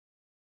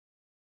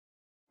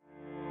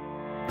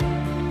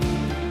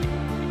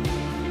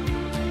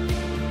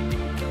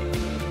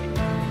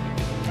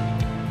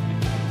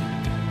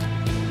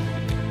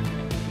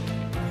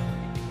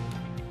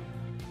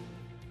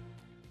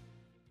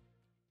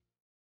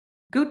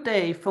Good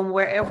day from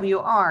wherever you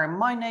are.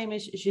 My name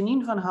is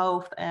Jeanin van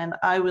Hooft and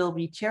I will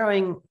be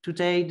chairing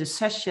today the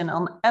session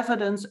on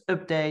evidence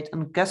update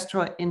on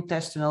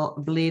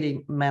gastrointestinal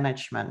bleeding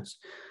management.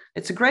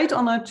 It's a great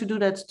honor to do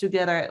that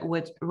together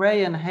with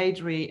Rehan,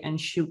 Haidry and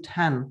Shou.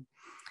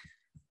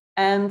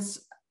 And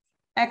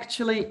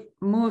actually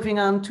moving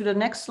on to the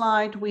next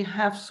slide, we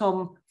have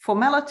some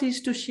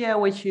formalities to share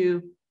with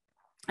you.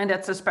 And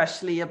that's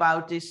especially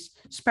about this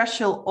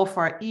special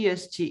offer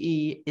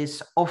ESGE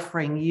is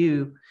offering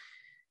you.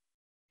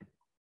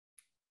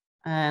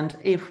 And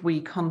if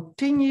we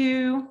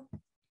continue,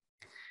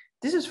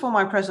 this is for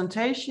my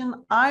presentation.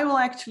 I will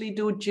actually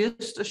do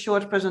just a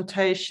short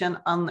presentation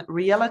on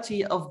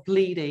reality of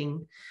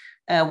bleeding,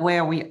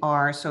 where we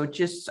are. So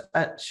just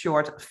a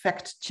short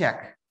fact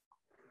check.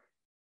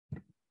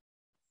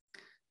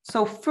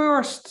 So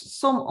first,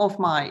 some of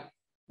my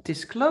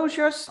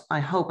disclosures. I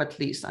hope at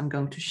least I'm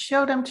going to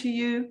show them to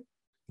you.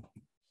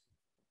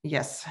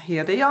 Yes,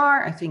 here they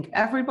are. I think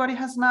everybody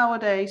has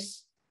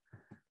nowadays.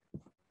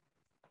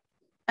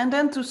 And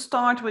then to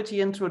start with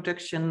the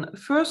introduction,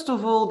 first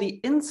of all, the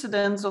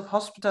incidence of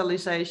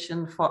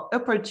hospitalization for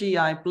upper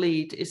GI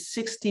bleed is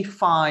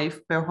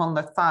 65 per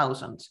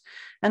 100,000.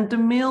 And the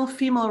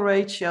male-female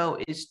ratio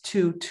is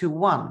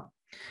 2:1.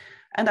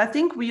 And I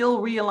think we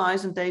all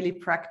realize in daily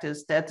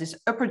practice that this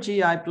upper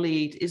GI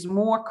bleed is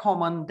more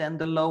common than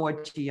the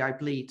lower GI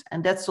bleed.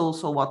 And that's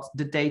also what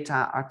the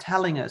data are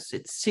telling us.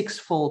 It's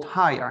 6-fold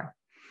higher.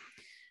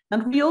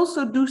 And we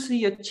also do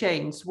see a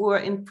change where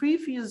in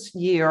previous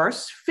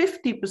years,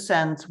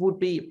 50% would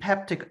be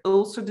peptic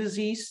ulcer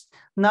disease.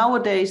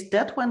 Nowadays,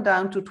 that went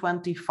down to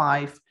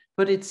 25,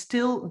 but it's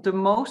still the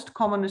most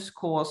commonest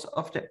cause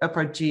of the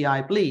upper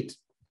GI bleed.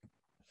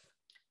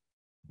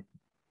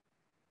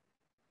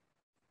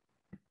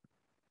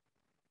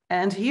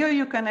 And here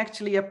you can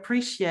actually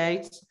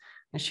appreciate,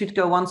 I should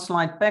go one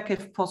slide back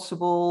if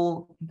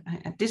possible.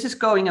 This is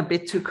going a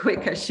bit too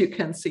quick, as you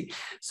can see.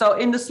 So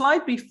in the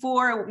slide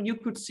before, you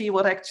could see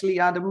what actually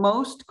are the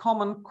most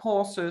common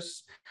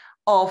causes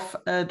of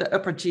the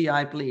upper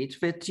GI bleed,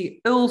 with the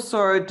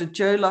ulcer, the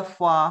jeu la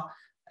foi,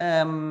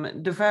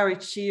 the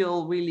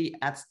varicose really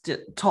at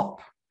the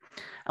top.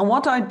 And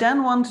what I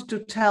then wanted to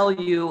tell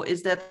you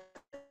is that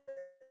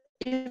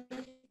if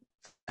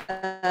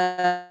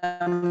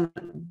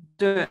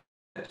the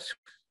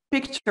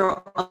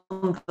picture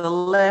on the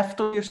left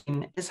of your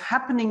screen is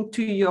happening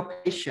to your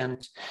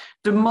patient,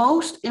 the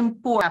most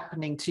important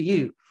happening to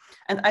you.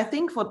 And I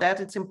think for that,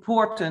 it's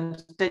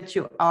important that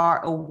you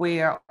are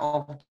aware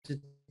of the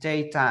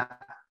data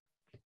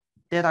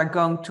that are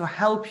going to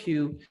help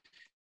you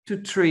to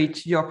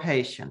treat your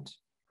patient.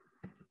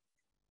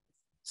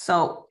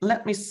 So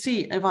let me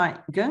see if I'm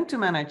going to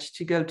manage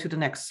to go to the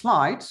next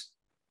slide,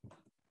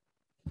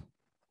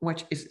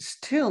 which is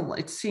still,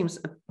 it seems,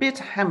 a bit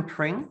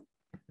hampering.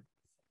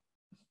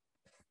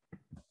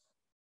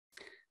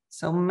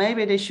 So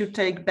maybe they should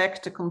take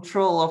back the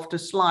control of the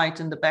slide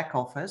in the back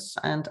office,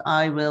 and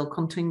I will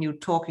continue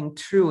talking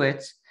through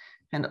it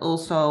and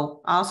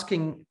also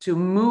asking to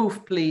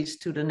move, please,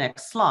 to the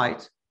next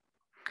slide.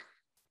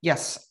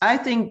 Yes, I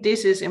think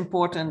this is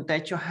important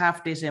that you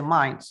have this in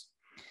mind.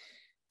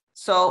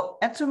 So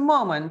at the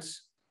moment,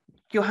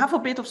 you have a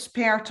bit of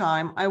spare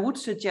time. I would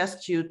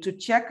suggest you to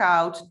check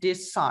out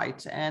this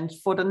site, and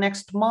for the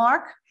next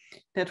mark,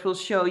 that will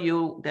show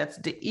you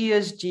that the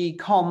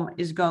ESGE.com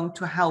is going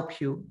to help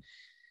you.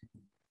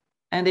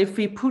 And if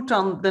we put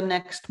on the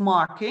next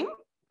marking,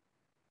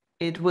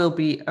 it will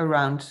be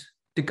around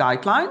the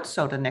guidelines.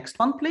 So the next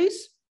one,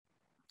 please.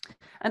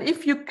 And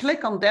if you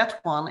click on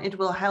that one, it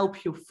will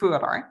help you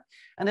further.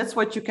 And that's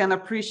what you can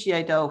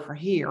appreciate over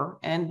here.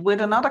 And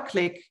with another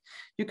click,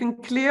 you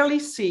can clearly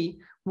see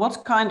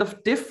what kind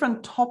of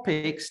different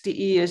topics the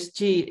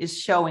ESGE is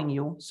showing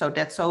you. So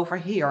that's over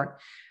here.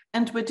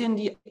 And within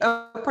the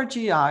upper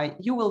GI,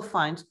 you will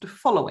find the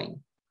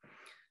following.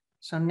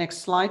 So next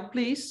slide,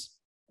 please.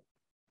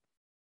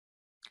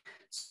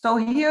 So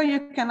here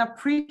you can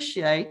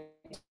appreciate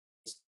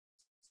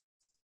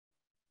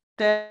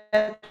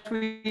that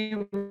we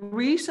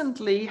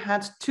recently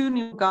had 2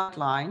 new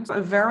guidelines,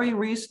 a very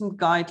recent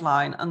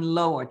guideline on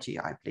lower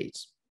GI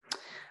bleeds.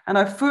 And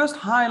I first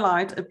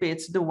highlight a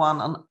bit the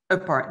one on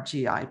upper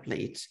GI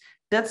bleeds.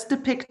 That's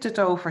depicted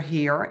over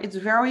here. It's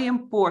very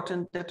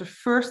important that the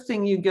first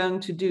thing you're going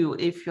to do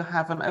if you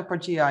have an upper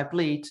GI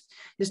bleed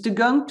is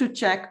to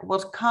check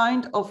what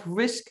kind of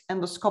risk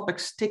endoscopic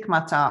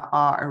stigmata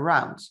are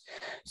around.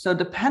 So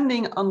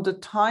depending on the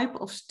type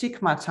of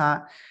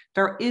stigmata,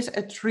 there is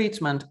a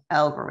treatment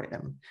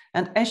algorithm.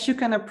 And as you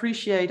can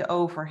appreciate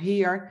over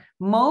here,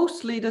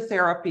 mostly the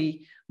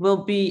therapy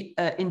will be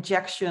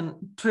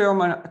injection,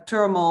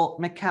 thermal,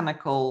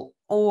 mechanical,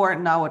 or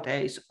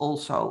nowadays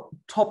also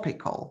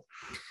topical.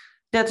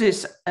 That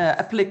is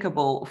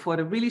applicable for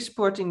the really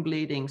spurting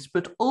bleedings,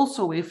 but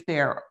also if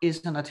there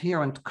is an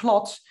adherent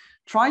clot,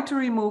 try to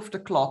remove the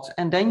clot,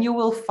 and then you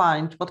will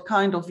find what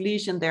kind of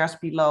lesion there's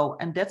below,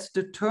 and that's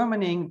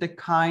determining the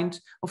kind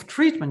of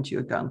treatment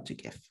you're going to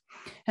give.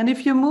 And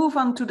if you move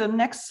on to the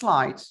next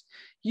slide,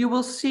 you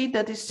will see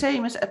that the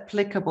same is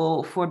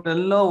applicable for the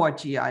lower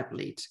GI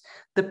bleed.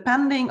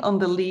 Depending on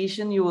the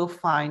lesion you will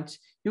find,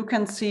 you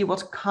can see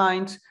what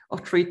kind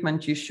of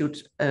treatment you should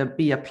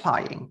be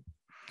applying.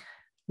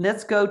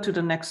 Let's go to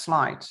the next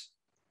slide.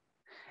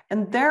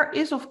 And there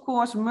is, of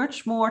course,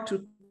 much more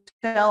to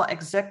tell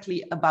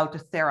exactly about the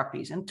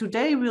therapies. And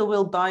today we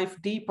will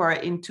dive deeper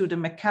into the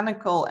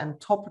mechanical and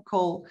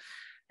topical.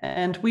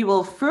 And we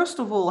will first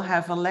of all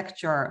have a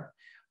lecture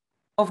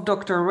of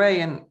Dr.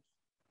 Rehan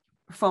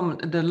from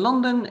the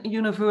London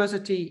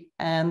University,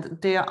 and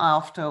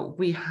thereafter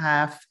we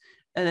have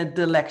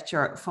the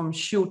lecture from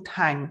Shou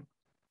Tang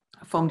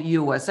from the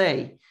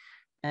USA.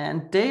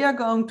 And they are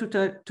going to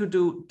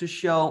do the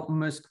show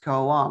must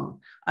go on.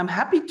 I'm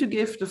happy to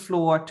give the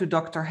floor to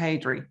Dr.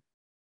 Haidry.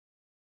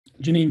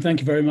 Jeanin,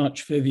 thank you very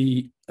much for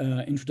the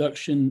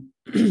introduction,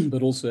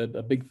 but also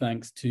a big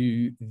thanks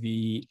to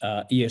the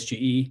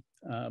ESGE,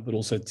 but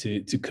also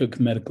to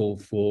Cook Medical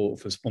for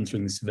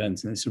sponsoring this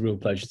event. And it's a real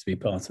pleasure to be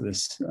part of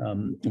this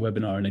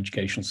webinar and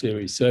educational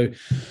series. So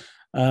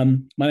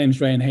my name is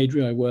Rehan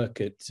Haidry. I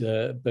work at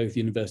both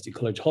University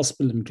College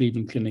Hospital and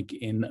Cleveland Clinic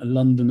in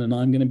London, and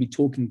I'm going to be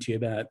talking to you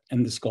about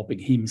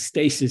endoscopic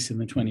hemostasis in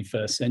the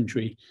 21st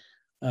century,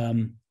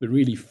 but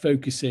really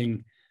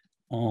focusing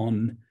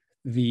on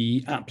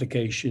the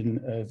application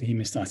of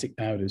hemostatic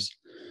powders.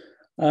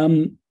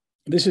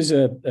 This is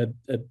a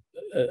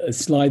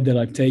slide that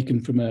I've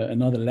taken from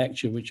another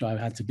lecture which I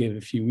had to give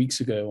a few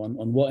weeks ago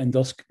on what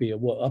endoscopy or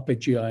what upper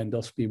GI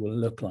endoscopy will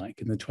look like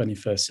in the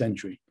 21st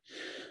century.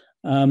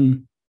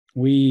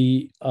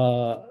 We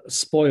are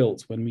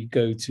spoilt when we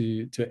go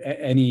to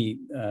any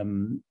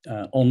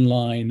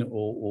online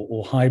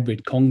or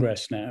hybrid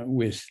congress now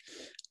with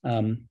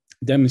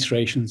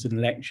demonstrations and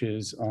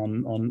lectures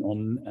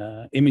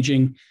on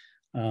imaging,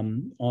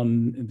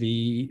 on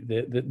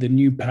the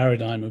new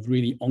paradigm of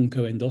really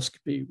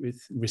oncoendoscopy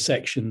with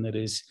resection that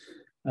is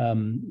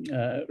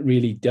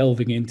really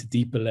delving into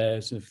deeper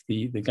layers of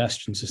the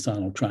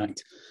gastrointestinal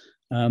tract.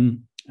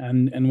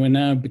 And we're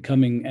now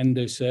becoming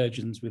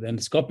endosurgeons with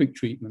endoscopic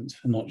treatment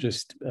for not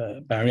just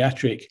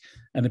bariatric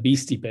and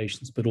obesity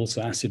patients, but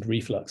also acid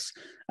reflux,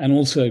 and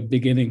also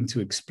beginning to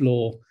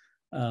explore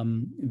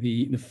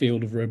the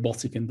field of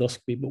robotic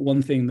endoscopy. But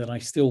one thing that I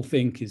still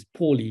think is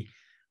poorly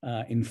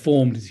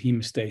informed is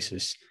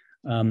hemostasis.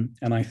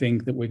 And I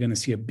think that we're going to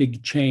see a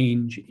big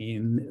change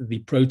in the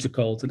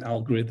protocols and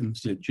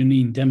algorithms that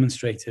Jeanin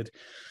demonstrated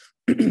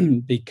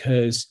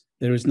because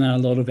there is now a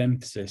lot of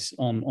emphasis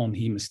on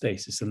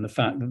hemostasis, and the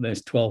fact that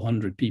there's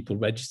 1,200 people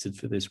registered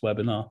for this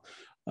webinar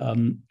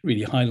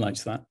really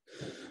highlights that.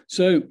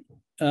 So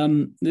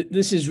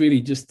this is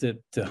really just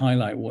to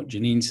highlight what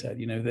Jeanin said,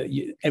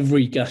 that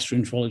every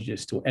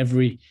gastroenterologist or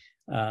every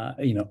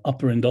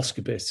upper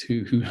endoscopist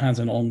who has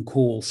an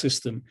on-call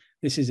system,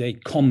 this is a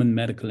common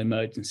medical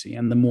emergency,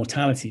 and the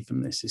mortality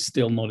from this is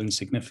still not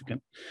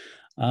insignificant.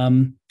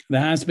 There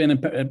has been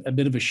a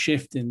bit of a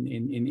shift in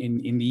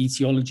the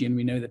etiology, and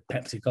we know that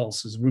peptic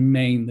ulcers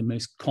remain the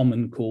most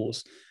common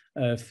cause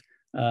of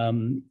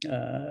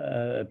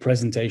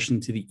presentation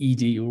to the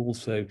ED, or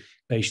also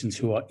patients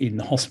who are in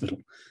the hospital.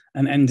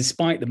 And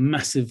despite the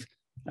massive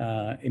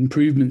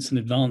improvements and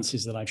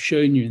advances that I've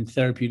shown you in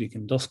therapeutic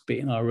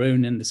endoscopy and our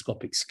own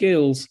endoscopic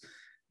skills,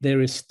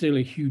 there is still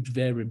a huge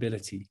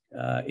variability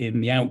in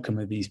the outcome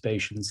of these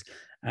patients,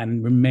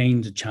 and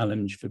remains a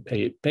challenge for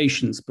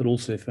patients, but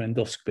also for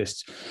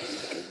endoscopists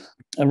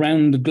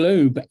around the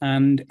globe.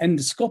 And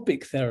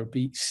endoscopic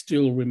therapy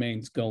still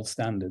remains gold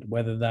standard,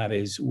 whether that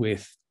is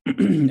with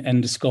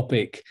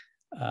endoscopic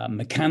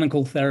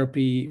mechanical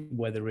therapy,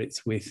 whether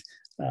it's with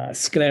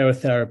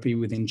sclerotherapy,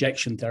 with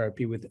injection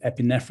therapy, with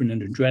epinephrine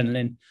and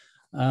adrenaline,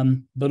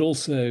 but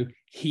also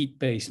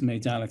heat-based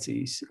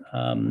modalities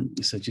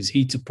such as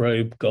heater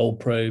probe, gold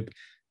probe,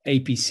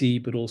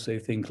 APC, but also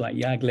things like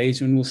YAG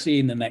laser. And we'll see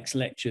in the next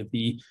lecture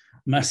the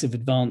massive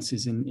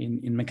advances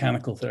in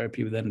mechanical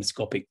therapy with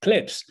endoscopic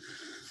clips.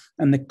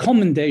 And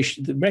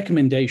the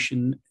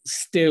recommendation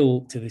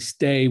still to this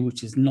day,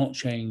 which has not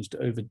changed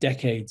over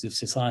decades of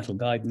societal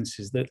guidance,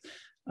 is that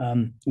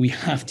we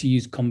have to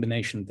use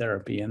combination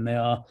therapy. And they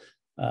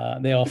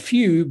are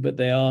few, but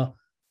they are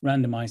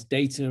randomized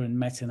data and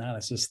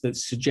meta-analysis that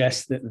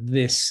suggest that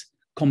this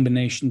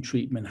combination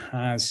treatment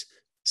has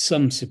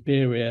some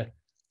superior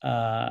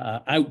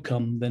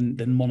outcome than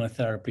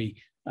monotherapy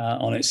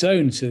on its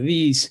own. So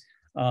these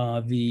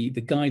are the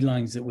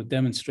guidelines that were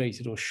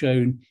demonstrated or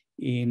shown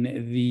in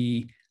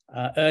the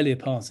earlier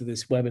part of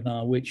this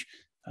webinar, which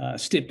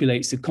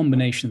stipulates that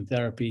combination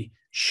therapy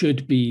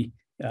should be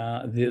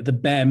the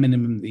bare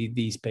minimum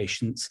these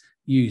patients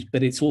use.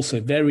 But it's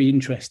also very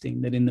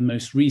interesting that in the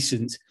most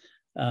recent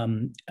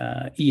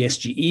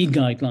ESGE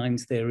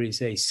guidelines, there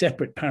is a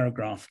separate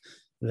paragraph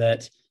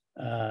that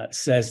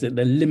says that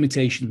the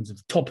limitations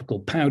of topical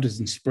powders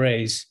and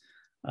sprays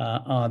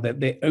are that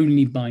they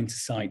only bind to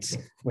sites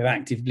with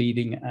active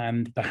bleeding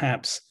and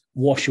perhaps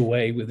wash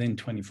away within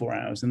 24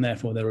 hours. And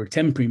therefore, they're a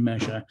temporary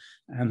measure,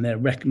 and their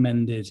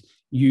recommended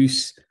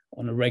use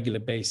on a regular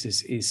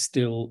basis is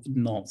still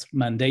not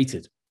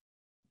mandated.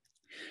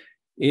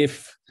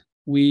 If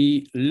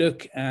we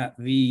look at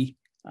the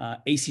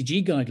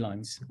ACG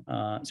guidelines,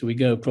 so we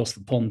go across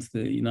the pond to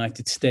the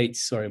United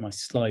States. Sorry, my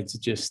slides are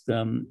just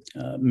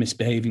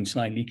misbehaving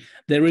slightly.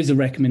 There is a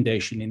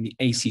recommendation in the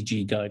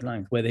ACG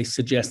guidelines where they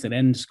suggest that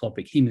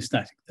endoscopic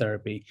hemostatic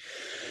therapy,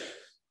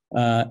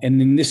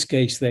 and in this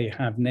case, they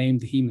have named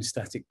the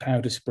hemostatic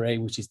powder spray,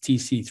 which is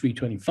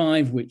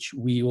TC325, which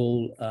we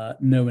all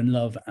know and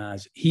love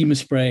as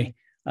hemospray,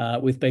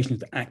 with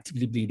patients with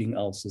actively bleeding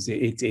ulcers.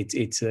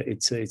 It's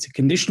a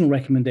conditional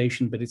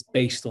recommendation, but it's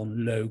based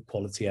on low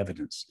quality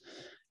evidence.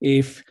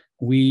 If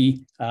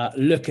we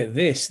look at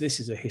this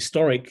is a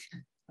historic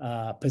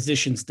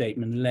position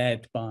statement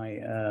led by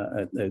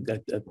a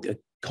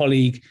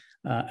colleague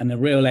and a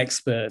real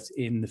expert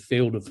in the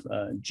field of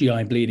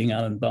GI bleeding,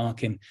 Alan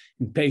Barkin,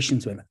 in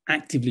patients with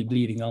actively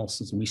bleeding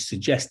ulcers. And we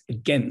suggest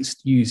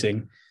against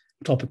using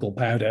topical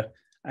powder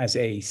as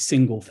a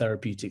single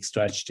therapeutic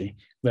strategy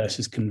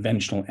versus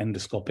conventional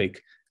endoscopic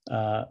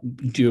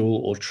dual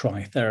or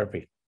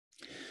tri-therapy.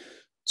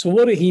 So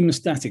what do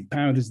hemostatic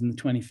powders in the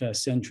 21st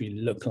century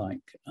look like?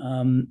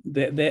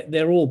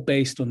 They're all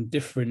based on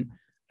different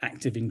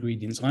active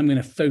ingredients. I'm going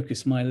to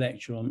focus my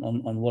lecture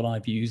on what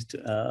I've used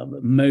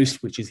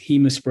most, which is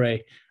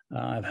hemospray.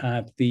 I've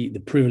had the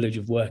privilege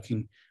of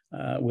working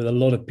with a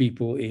lot of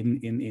people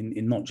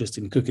in not just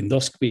in cook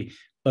endoscopy,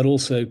 but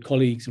also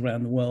colleagues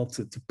around the world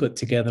to put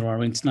together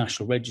our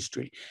international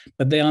registry.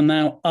 But there are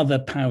now other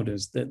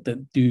powders that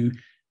do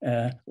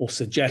or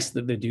suggest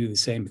that they do the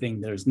same thing.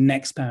 There's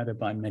Next powder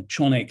by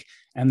Medtronic,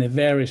 and there are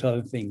various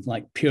other things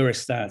like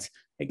Puristat,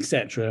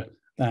 etc.,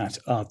 that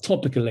are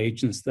topical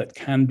agents that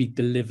can be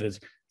delivered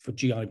for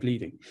GI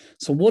bleeding.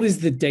 So what is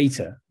the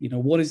data?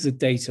 What is the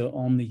data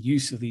on the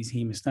use of these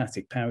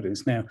hemostatic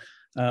powders? Now,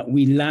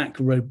 we lack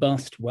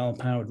robust,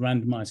 well-powered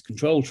randomized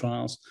control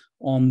trials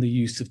on the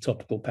use of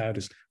topical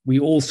powders. We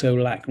also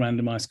lack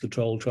randomized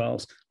control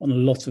trials on a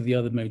lot of the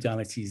other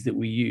modalities that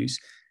we use.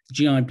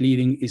 GI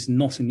bleeding is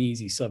not an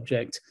easy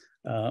subject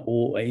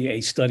or a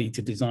study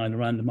to design a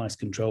randomized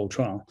control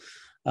trial.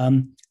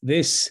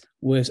 This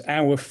was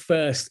our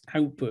first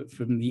output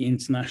from the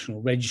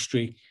international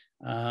registry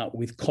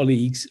with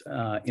colleagues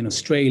in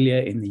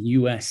Australia, in the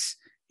US,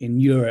 in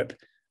Europe.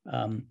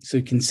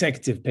 So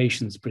consecutive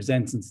patients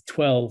presenting to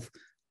 12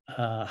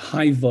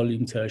 high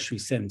volume tertiary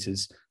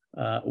centers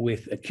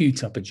with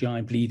acute upper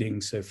GI bleeding.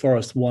 So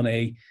Forest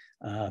 1A,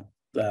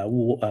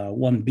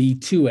 1B,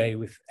 2A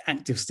with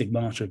active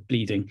stigmata of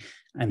bleeding,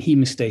 and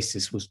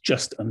hemostasis was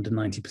just under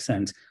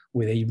 90%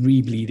 with a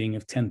rebleeding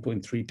of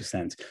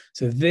 10.3%.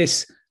 So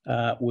this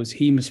was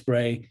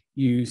hemospray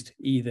used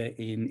either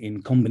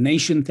in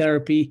combination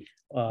therapy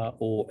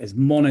or as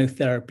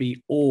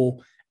monotherapy or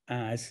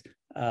as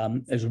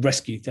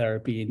rescue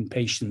therapy in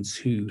patients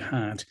who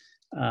had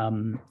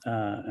an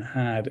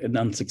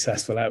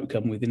unsuccessful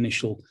outcome with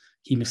initial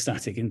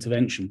hemostatic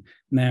intervention.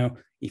 Now,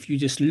 if you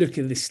just look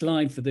at this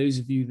slide, for those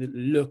of you that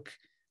look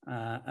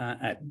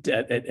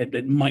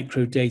at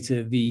micro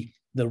data, the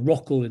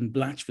Rockall and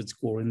Blatchford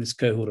score in this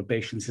cohort of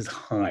patients is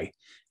high,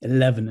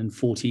 11 and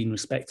 14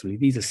 respectively.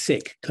 These are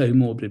sick,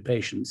 comorbid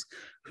patients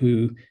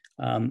who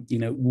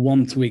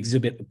want to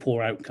exhibit a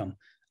poor outcome.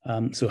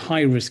 So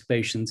high-risk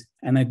patients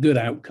and a good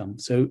outcome.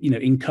 So,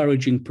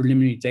 encouraging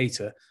preliminary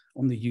data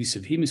on the use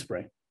of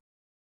hemospray.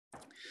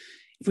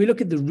 If we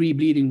look at the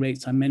rebleeding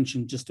rates, I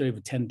mentioned just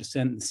over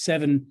 10%,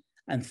 7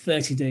 and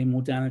 30-day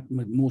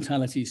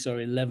mortality,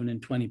 11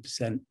 and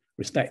 20%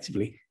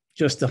 respectively.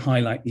 Just to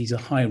highlight, these are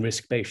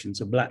high-risk patients,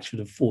 so Blatchford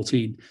of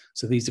 14.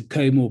 So these are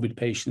comorbid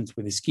patients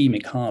with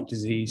ischemic heart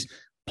disease,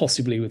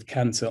 possibly with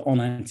cancer on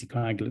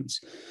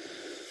anticoagulants.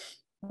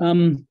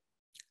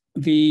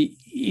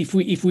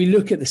 If we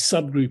look at the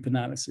subgroup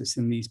analysis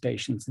in these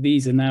patients,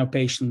 these are now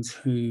patients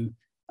who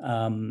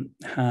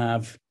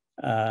have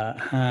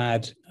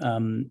had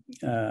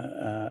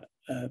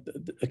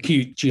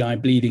acute GI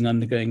bleeding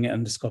undergoing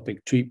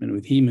endoscopic treatment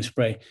with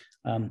hemospray.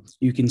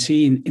 You can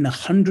see in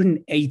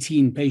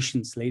 118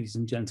 patients, ladies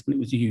and gentlemen, it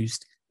was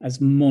used as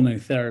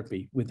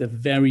monotherapy with a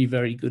very,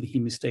 very good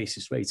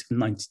hemostasis rate of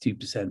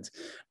 92%,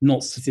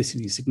 not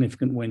statistically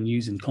significant when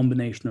used in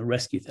combination or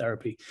rescue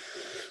therapy.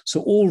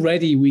 So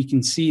already we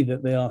can see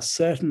that there are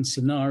certain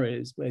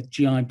scenarios where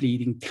GI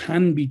bleeding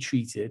can be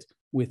treated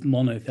with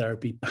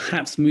monotherapy,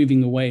 perhaps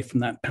moving away from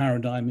that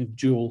paradigm of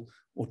dual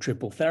or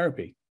triple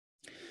therapy.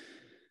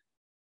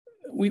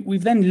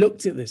 We've then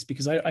looked at this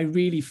because I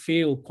really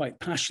feel quite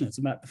passionate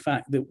about the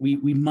fact that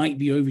we might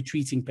be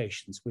over-treating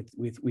patients with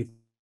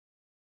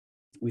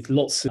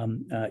lots of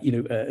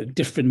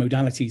different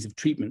modalities of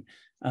treatment.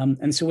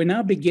 And so we're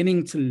now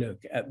beginning to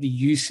look at the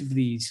use of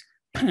these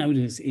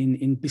powders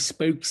in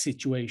bespoke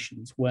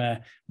situations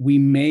where we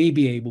may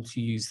be able to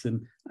use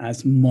them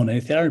as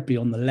monotherapy.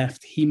 On the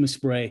left,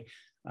 hemospray,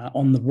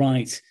 on the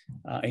right,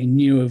 a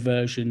newer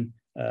version,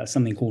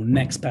 something called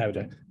Next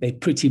powder. They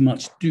pretty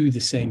much do the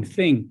same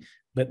thing,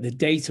 but the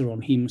data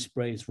on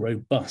hemospray is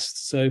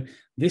robust. So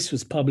this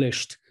was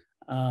published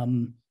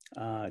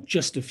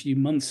just a few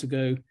months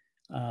ago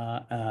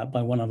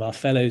by one of our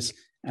fellows,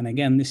 And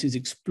again, this is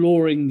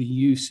exploring the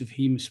use of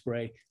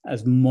haemospray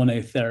as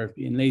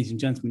monotherapy. And ladies and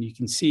gentlemen, you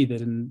can see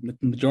that in the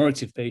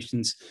majority of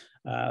patients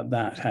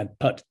that had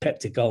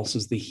peptic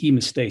ulcers, the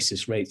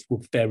hemostasis rates were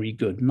very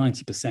good,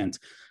 90%.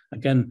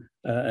 Again,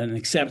 an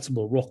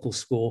acceptable Rockall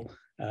score,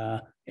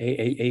 a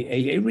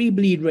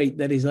rebleed rate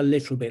that is a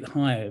little bit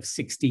higher of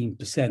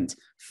 16%,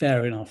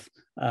 fair enough.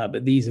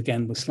 But these,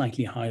 again, were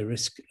slightly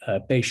high-risk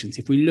patients.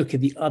 If we look at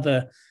the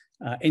other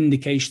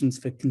indications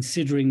for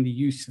considering the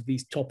use of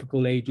these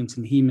topical agents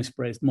and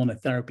haemospray as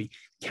monotherapy,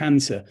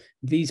 cancer,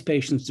 these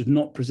patients do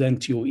not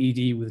present to your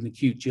ED with an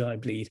acute GI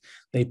bleed.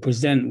 They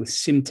present with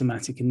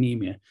symptomatic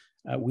anemia,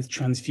 with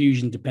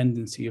transfusion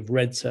dependency of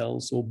red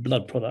cells or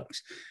blood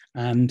products.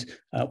 And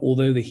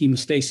although the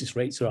hemostasis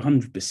rates are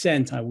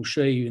 100%, I will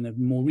show you in a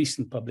more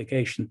recent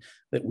publication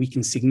that we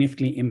can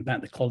significantly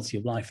impact the quality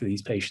of life of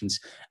these patients.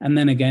 And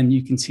then again,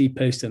 you can see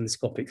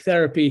post-endoscopic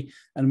therapy,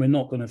 and we're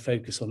not going to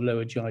focus on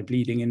lower GI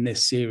bleeding in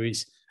this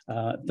series.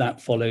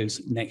 That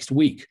follows next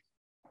week.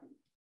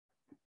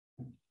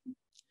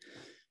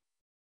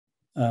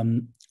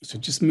 So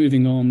just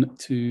moving on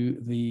to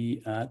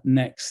the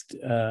next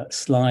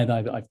slide,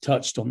 I've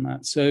touched on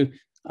that. So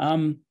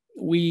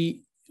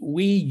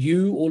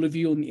you, all of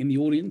you in the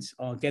audience,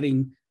 are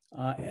getting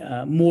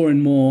more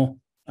and more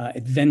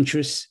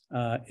adventurous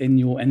in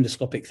your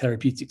endoscopic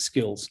therapeutic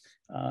skills.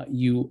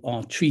 You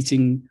are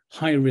treating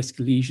high-risk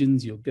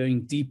lesions. You're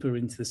going deeper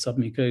into the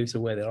submucosa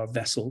where there are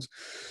vessels.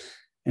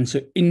 And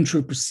so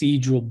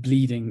intraprocedural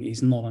bleeding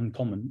is not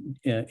uncommon,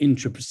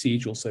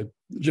 intraprocedural, so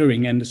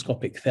during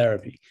endoscopic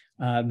therapy.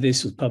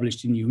 This was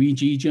published in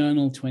ESGE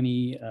Journal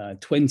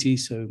 2020,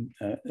 so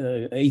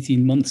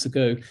 18 months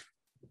ago,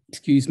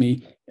 excuse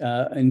me,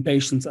 in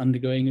patients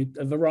undergoing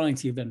a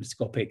variety of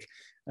endoscopic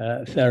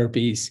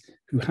therapies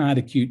who had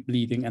acute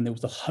bleeding, and there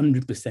was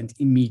 100%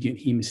 immediate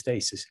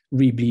hemostasis,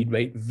 rebleed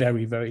rate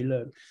very, very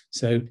low.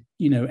 So,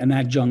 you know, an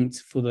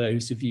adjunct for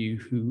those of you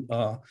who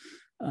are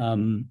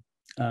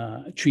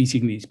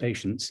treating these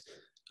patients.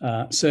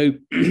 So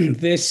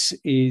this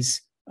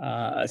is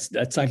a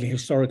slightly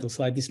historical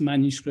slide. This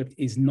manuscript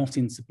is not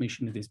in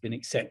submission. It has been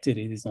accepted.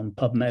 It is on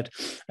PubMed.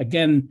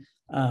 Again,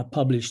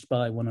 published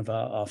by one of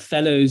our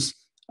fellows,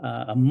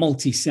 a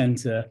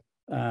multi-center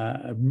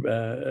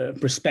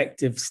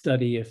prospective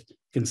study of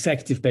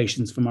consecutive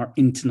patients from our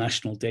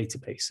international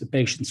database, so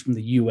patients from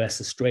the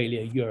US,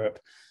 Australia, Europe,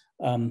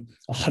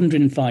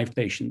 105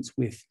 patients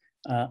with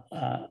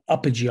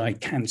upper GI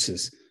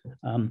cancers.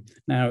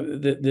 Now,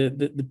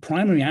 the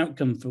primary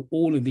outcome for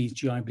all of these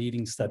GI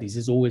bleeding studies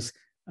is always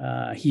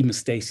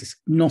hemostasis,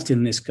 not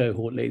in this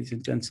cohort, ladies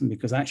and gentlemen,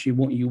 because actually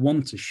what you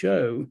want to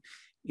show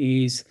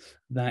is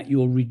that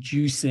you're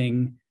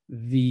reducing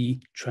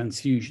the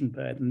transfusion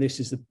burden. This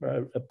is a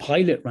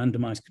pilot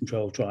randomized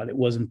controlled trial. It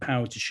wasn't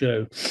powered to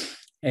show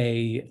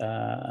an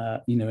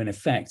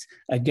effect.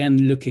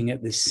 Again, looking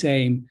at the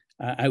same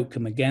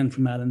outcome again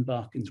from Alan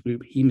Barkin's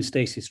group,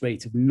 hemostasis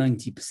rate of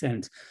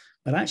 90%.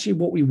 But actually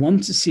what we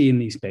want to see in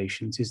these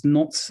patients is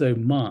not so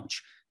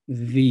much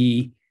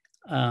the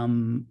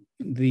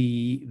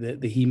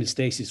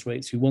hemostasis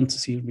rates. We want to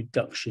see a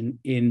reduction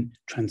in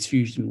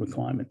transfusion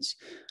requirements.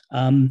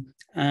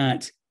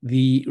 At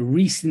the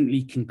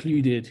recently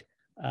concluded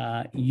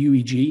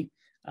UEG,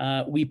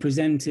 we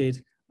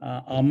presented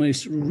our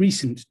most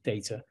recent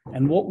data.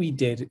 And what we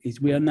did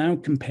is we are now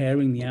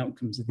comparing the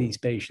outcomes of these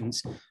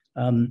patients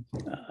in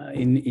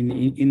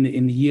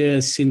the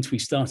years since we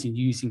started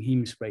using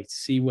haemospray to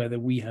see whether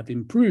we have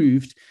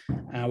improved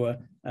our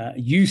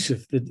use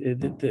of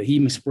the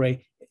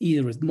haemospray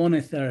either as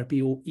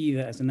monotherapy or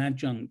either as an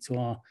adjunct to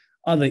our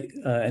other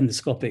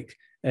endoscopic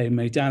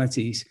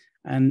modalities,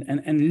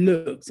 and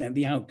looked at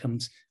the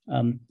outcomes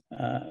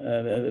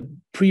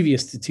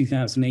previous to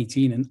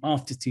 2018 and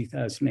after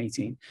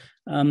 2018.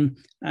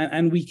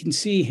 And we can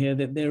see here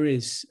that there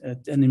is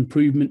an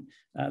improvement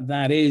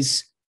that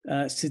is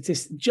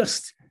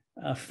just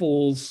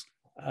falls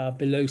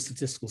below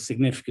statistical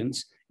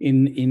significance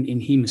in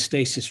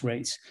hemostasis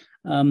rates.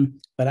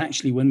 But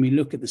actually, when we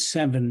look at the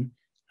 7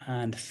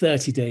 and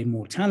 30-day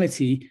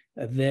mortality,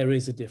 there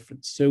is a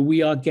difference. So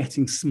we are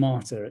getting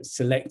smarter at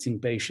selecting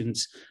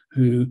patients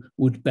who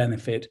would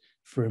benefit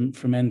from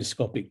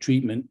endoscopic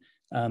treatment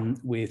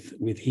with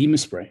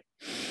haemospray.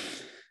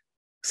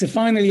 So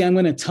finally, I'm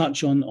going to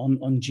touch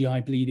on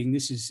GI bleeding.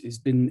 This has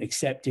been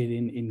accepted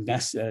in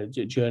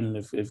Journal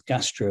of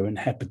Gastro and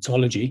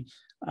Hepatology.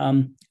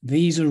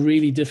 These are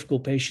really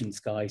difficult patients,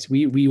 guys.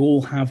 We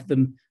all have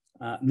them.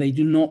 They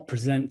do not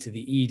present to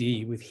the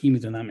ED with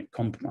hemodynamic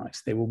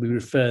compromise. They will be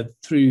referred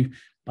through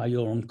by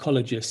your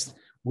oncologist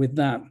with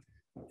that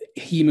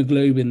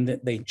hemoglobin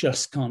that they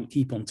just can't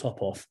keep on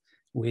top of,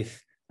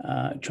 with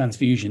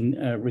transfusion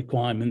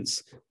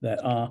requirements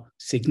that are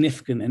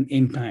significant and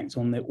impact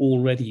on their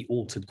already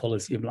altered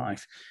quality of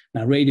life.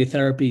 Now,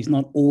 radiotherapy is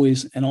not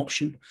always an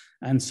option,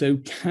 and so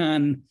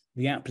can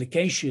the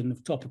application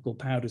of topical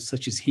powders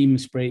such as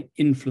haemospray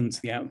influence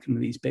the outcome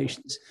of these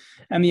patients?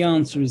 And the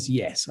answer is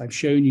yes. I've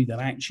shown you that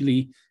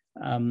actually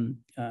the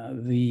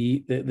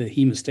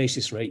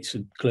hemostasis rates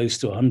are close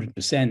to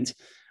 100%.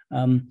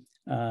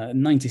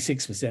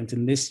 96%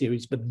 in this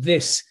series, but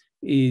this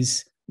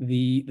is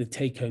the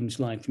take-home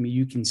slide for me.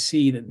 You can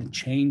see that the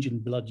change in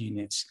blood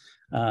units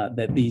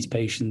that these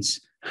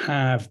patients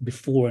have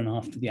before and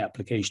after the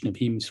application of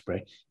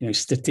hemospray,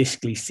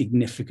 statistically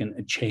significant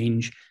a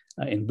change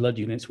in blood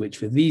units, which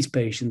for these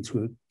patients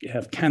who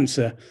have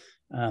cancer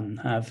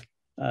have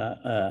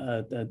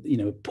a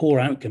poor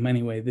outcome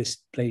anyway. This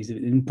plays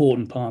an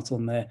important part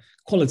on their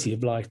quality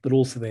of life, but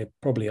also there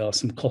probably are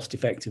some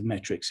cost-effective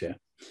metrics here.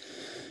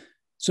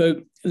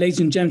 So, ladies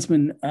and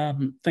gentlemen,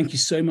 thank you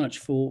so much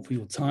for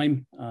your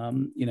time.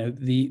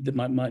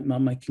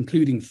 My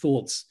concluding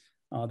thoughts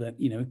are that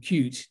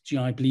acute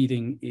GI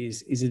bleeding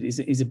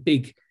is a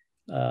big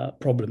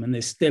problem, and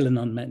there's still an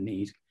unmet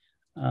need.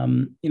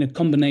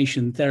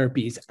 Combination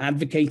therapy is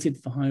advocated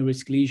for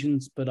high-risk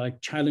lesions, but I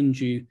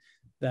challenge you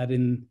that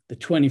in the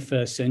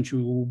 21st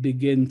century, we'll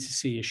begin to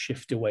see a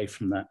shift away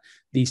from that.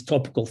 These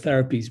topical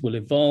therapies will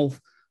evolve.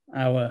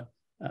 Our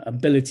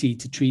ability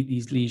to treat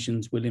these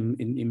lesions will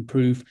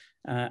improve.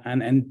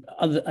 And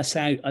other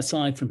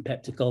aside from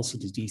peptic ulcer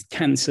disease,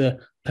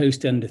 cancer,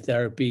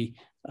 post-endotherapy,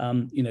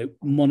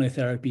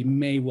 monotherapy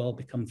may well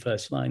become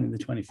first line in the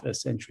 21st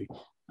century.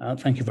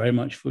 Thank you very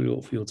much for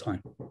your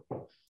time.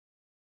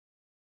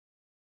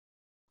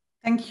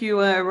 Thank you,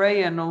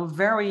 Rehan. A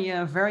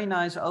very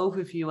nice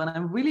overview. And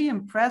I'm really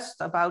impressed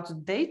about the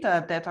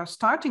data that are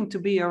starting to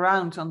be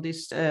around on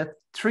this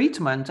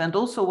treatment, and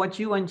also what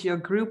you and your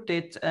group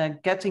did,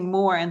 getting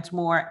more and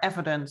more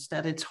evidence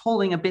that it's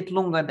holding a bit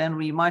longer than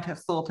we might have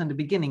thought in the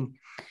beginning.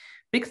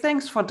 Big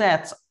thanks for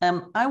that.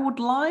 I would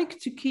like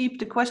to keep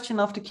the question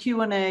of the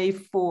Q&A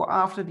for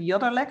after the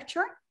other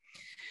lecture.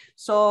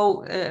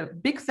 So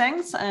big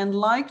thanks, and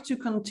like to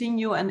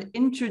continue and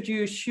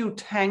introduce Shou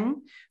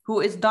Tang,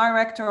 who is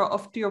Director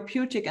of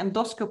Therapeutic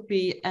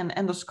Endoscopy and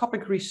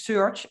Endoscopic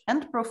Research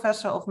and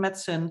Professor of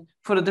Medicine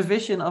for the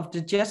Division of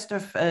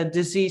Digestive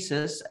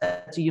Diseases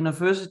at the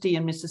University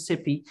in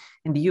Mississippi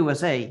in the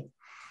USA.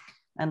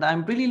 And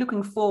I'm really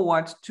looking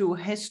forward to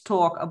his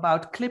talk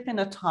about clip in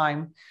a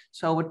time,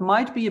 so it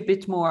might be a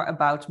bit more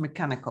about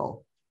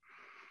mechanical.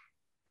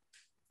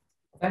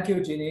 Thank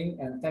you, Jeaning,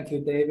 and thank you,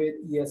 David,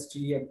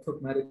 ESGE, and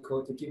Cook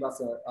Medical to give us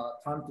a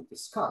time to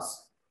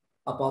discuss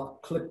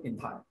about clip in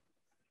time.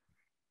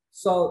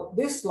 So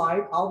this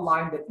slide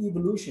outlines the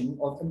evolution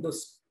of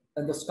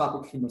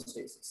endoscopic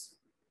hemostasis.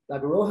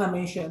 Like Rehan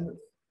mentioned,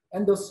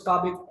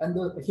 endoscopic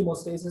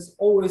hemostasis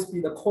always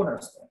be the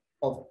cornerstone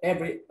of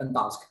every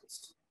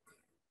endoscopist.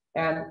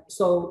 And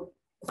so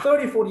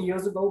 30, 40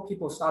 years ago,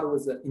 people started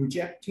with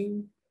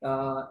injecting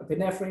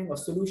epinephrine or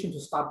solution to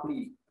stop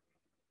bleeding.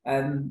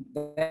 And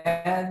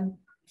then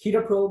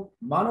heater probe,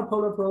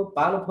 monopolar probe,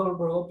 bipolar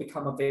probe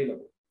become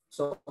available.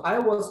 So I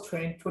was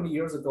trained 20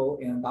 years ago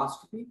in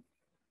endoscopy,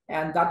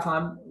 and that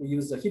time we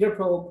used a heater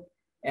probe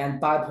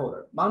and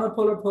bipolar.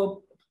 Monopolar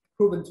probe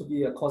proven to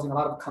be causing a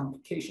lot of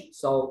complications.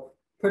 So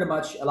pretty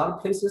much a lot of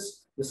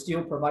places they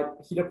still provide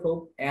heater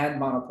probe and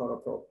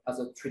monopolar probe as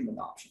a treatment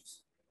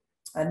options.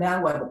 And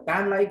now we have a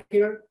band light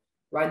here.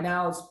 Right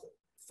now it's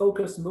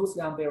focused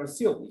mostly on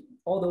variceal bleeding,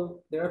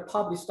 although there are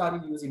public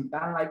studies using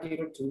band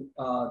ligator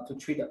to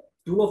treat a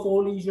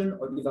duofold lesion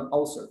or even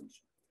ulcer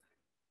lesion.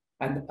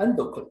 And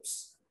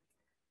endoclips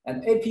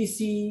and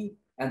APC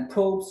and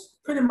probes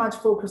pretty much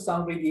focus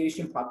on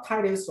radiation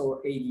proctitis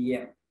or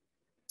ADM.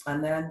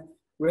 And then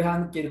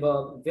Rehan gave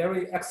a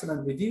very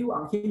excellent review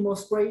on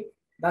hemospray.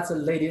 That's the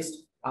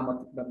latest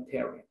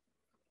armamentarium.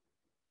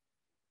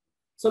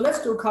 So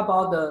let's talk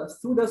about the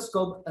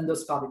through-the-scope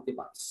endoscopic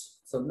device.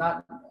 So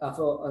not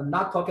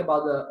talking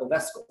about the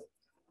ovescope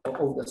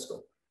or over the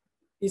scope.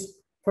 Is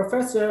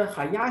Professor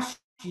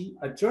Hayashi,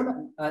 a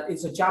German,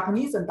 is a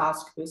Japanese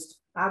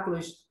endoscopist,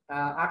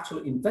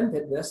 actually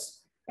invented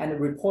this and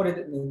reported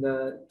it in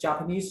the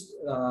Japanese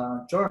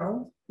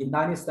journal in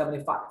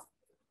 1975.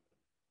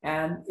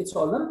 And it's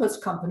Olympus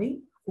company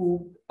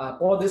who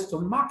brought this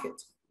to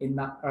market in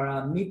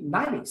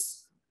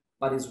mid-90s.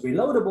 But it's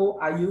reloadable.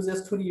 I used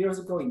this 20 years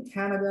ago in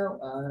Canada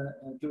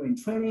during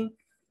training,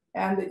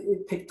 and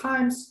it takes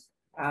times.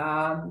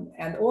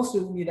 And also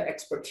you need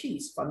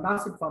expertise, but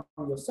not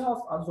from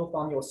yourself, also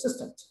from your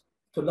assistant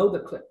to load the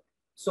clip.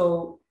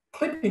 So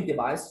clipping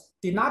device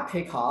did not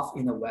take off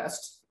in the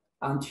West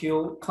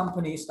until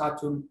companies start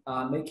to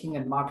making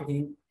and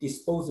marketing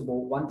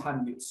disposable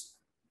one-time use.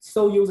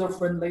 So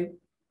user-friendly.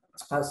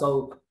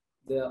 So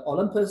the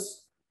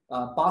Olympus,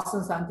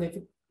 Boston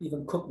Scientific,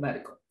 even Cook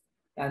Medical.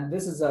 And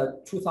this is a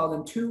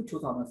 2002,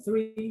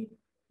 2003,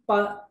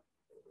 but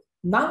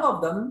none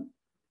of them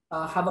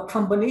have a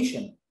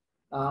combination,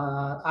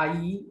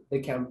 i.e. they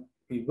can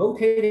be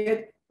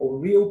rotated or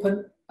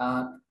reopen,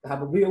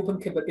 have a reopen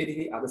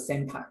capability at the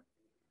same time.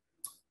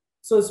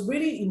 So it's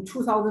really in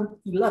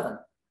 2011,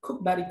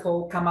 Cook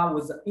Medical came out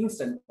with the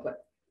instant clip.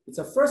 It's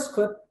a first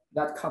clip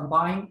that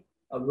combines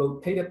a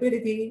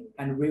rotatability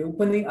and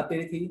reopening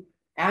ability.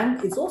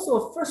 And it's also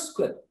a first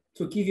clip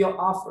to give you an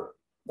offer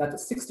that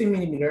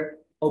 60mm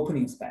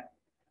opening span.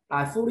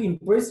 I fully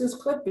embrace this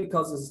clip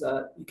because it's,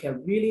 you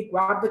can really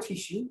grab the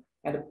tissue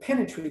and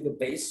penetrate the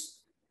base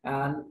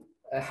and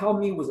helped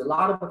me with a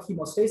lot of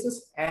hemostasis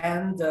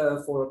and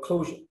for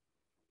closure.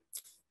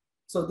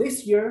 So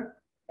this year,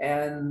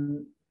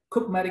 and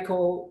Cook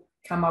Medical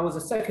came out with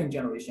a second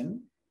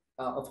generation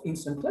of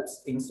instant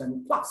clips,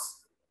 Instant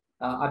Plus.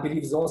 I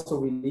believe it's also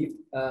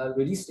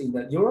released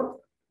in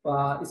Europe.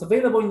 It's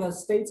available in the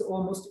States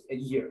almost a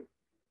year.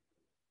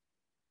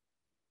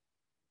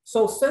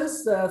 So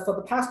since for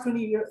the past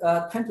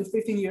 10 to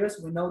 15 years,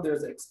 we know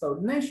there's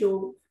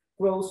exponential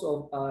growth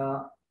of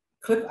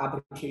clip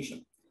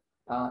application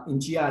in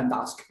GI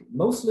endoscopy,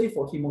 mostly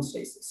for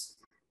hemostasis.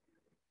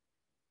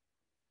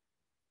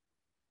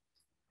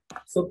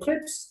 So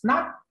clips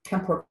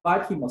can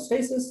provide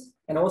hemostasis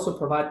and also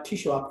provide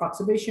tissue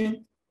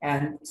approximation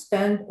and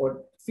stent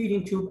or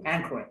feeding tube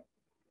anchoring.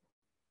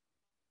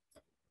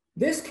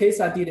 This case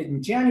I did it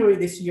in January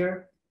this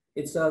year.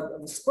 It's a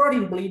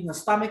spurting bleed in the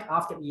stomach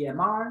after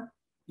EMR.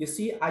 You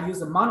see, I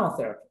use a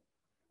monotherapy.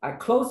 I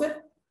close it,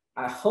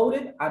 I hold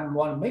it, I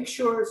want to make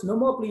sure there's no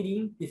more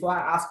bleeding before I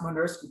ask my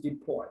nurse to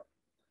deploy.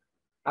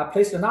 I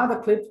placed another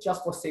clip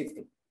just for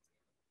safety.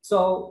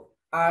 So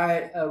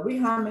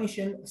Rehan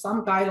mentioned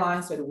some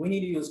guidelines that we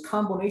need to use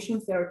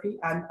combination therapy,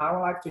 and I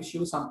would like to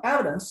show some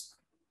evidence.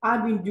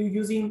 I've been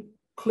using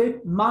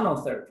clip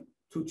monotherapy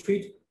to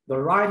treat the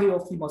variety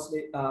of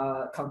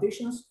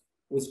conditions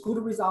with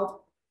good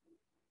result.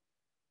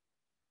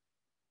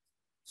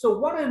 So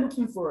what I'm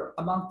looking for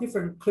among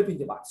different clipping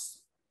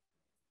devices.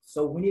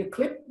 So we need a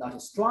clip that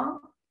is strong,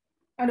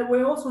 and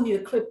we also need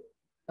a clip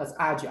that's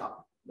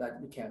agile,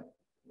 that we can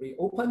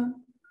reopen,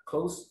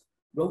 close,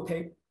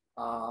 rotate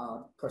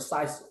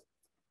precisely.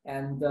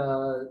 And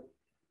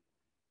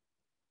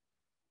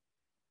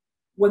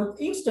when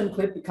instant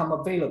clip became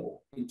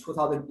available in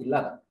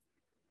 2011,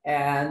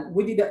 and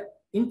we did an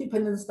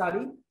independent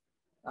study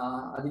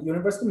at the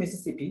University of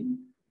Mississippi,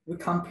 we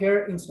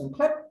compare instant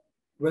clip,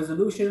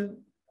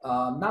 resolution,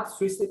 not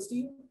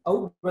 360,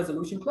 old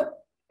resolution clip,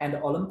 and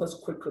Olympus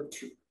Quick Clip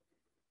 2.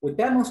 We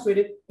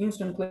demonstrated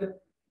instant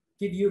clip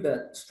give you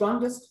the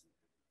strongest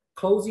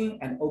closing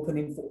and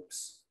opening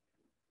force.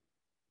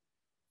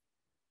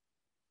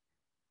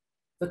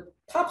 The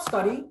top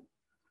study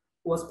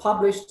was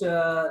published,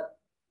 I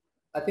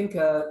think,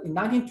 in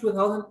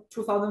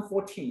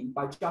 2014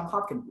 by John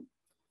Hopkins.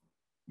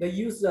 They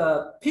used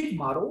a pig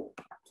model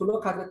to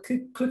look at the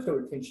clip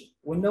retention.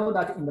 We know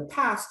that in the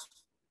past,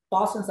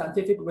 Boston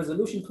Scientific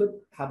resolution clip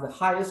have the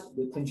highest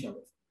retention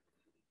rate.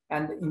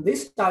 And in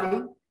this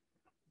study,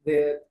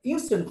 the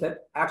instant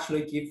clip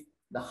actually give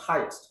the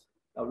highest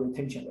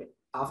retention rate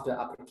after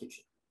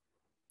application.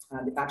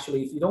 And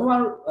actually, if you don't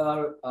want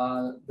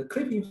the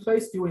clip in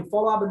place during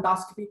follow-up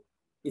endoscopy,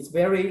 it's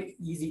very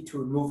easy to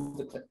remove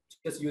the clip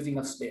just using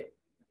a stair.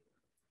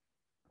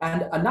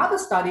 And another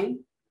study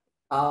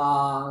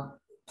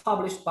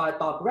published by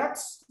Dr.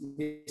 Rex,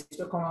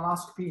 Mr.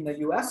 Colonoscopy in the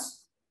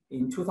US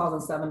in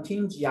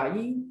 2017,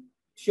 GIE,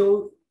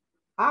 showed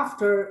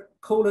after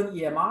colon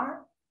EMR,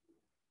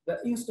 the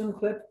instant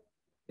clip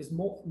is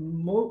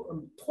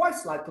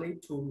twice likely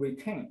to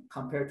retain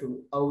compared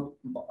to old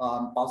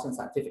Boston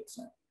Scientific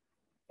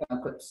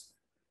clips.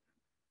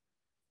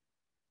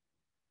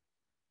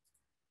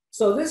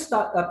 So this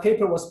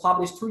paper was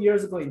published 2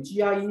 years ago in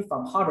GIE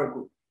from Harvard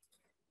Group.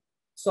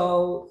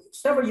 So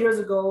several years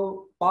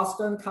ago,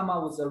 Boston came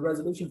out with a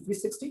resolution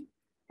 360.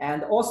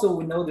 And also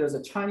we know there's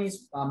a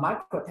Chinese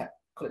microtech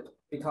clip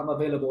become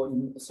available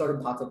in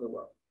certain parts of the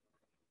world.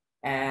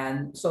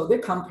 And so they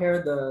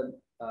compare the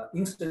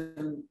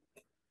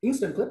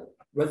instant clip,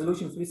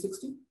 resolution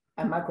 360,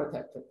 and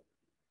microtech clip.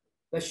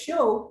 They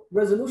show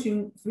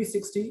resolution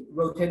 360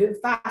 rotated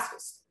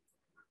fastest,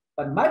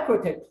 but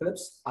microtech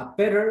clips are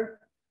better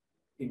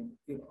in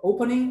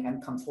opening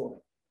and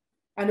controlling.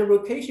 And the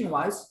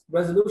rotation-wise,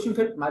 resolution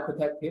clip,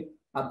 microtech clip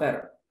are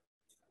better.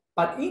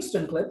 But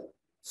instant clip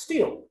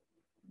still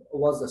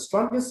was the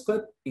strongest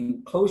clip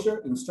in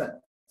closure in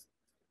strength.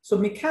 So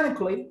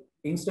mechanically,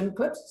 instant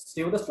clips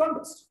still the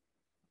strongest.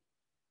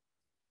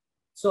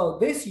 So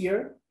this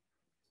year,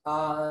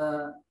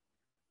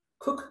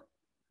 Cook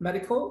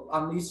Medical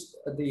unleashed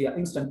the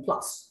Instant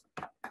Plus,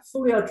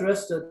 fully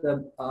addressed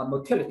the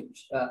motility,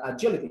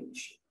 agility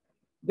issue.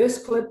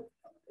 This clip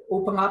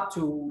open up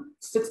to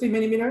 60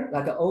 millimeter,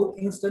 like the old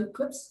instant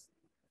clips,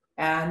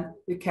 and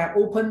it can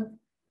open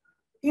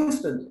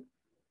instantly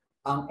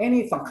on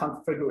any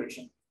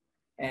configuration.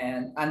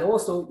 And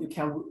also you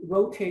can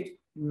rotate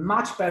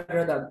much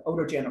better than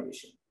older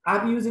generation.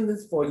 I've been using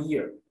this for a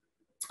year,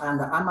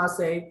 and I must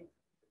say,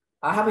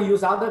 I haven't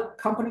used other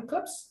company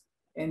clips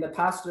in the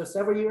past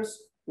several years.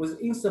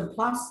 With Instant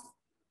Plus,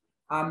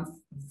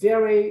 I'm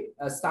very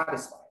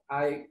satisfied.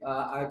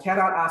 I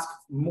cannot ask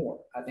more.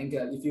 I think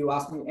if you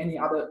ask me any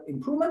other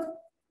improvement,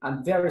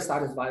 I'm very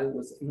satisfied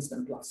with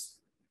Instant Plus.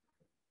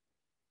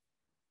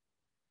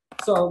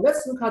 So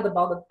let's look at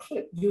about the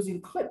clip,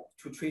 using clip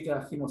to treat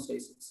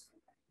hemostasis.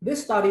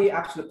 This study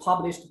actually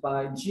published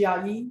by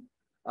GIE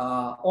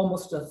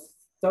almost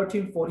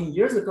 13, 14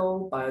 years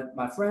ago by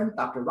my friend,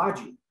 Dr.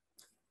 Raju.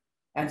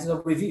 And it's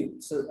a review,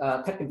 so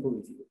technical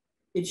review.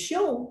 It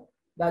showed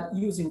that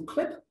using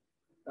clip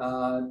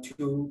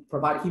to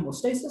provide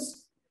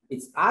hemostasis.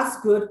 It's as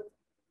good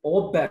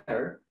or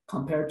better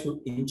compared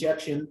to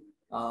injection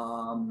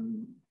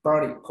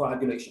burning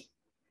coagulation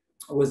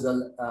with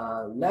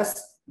a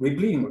less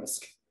rebleeding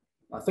risk,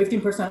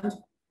 15%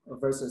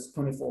 versus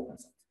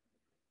 24%.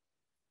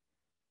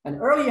 And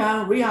early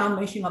on, Rehan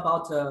mentioned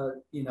about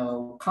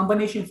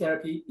combination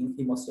therapy in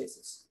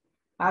hemostasis.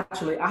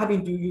 Actually, I have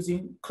been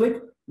using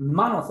clip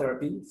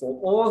monotherapy for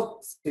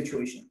all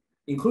situations,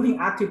 including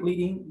active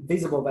bleeding,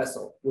 visible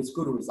vessel, with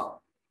good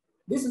result.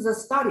 This is a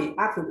study,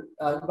 actually,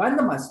 a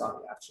randomized study,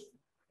 actually.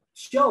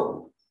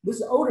 Shou, this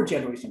is older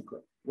generation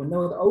clip. We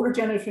know the older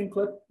generation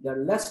clip,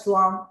 they're less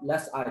strong,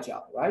 less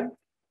agile, right?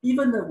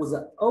 Even with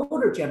the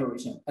older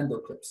generation endo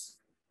clips,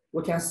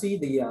 we can see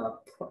the,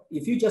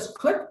 if you just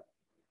clip,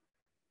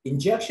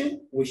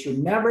 injection, we should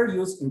never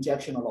use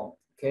injection alone,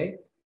 okay?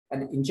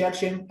 And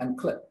injection and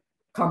clip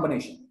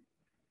combination.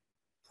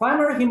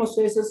 Primary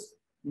hemostasis,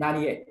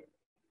 98.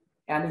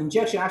 And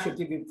injection actually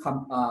give you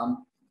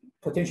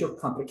potential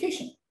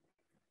complication.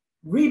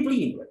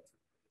 Rebleeding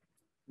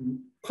rate.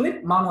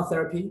 Clip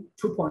monotherapy,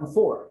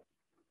 2.4.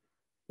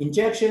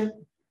 Injection,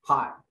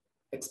 high,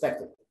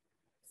 expected,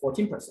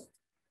 14%.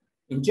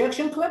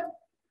 Injection clip,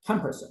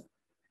 10%.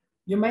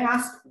 You may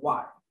ask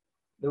why.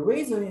 The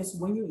reason is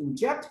when you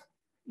inject,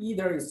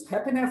 either it's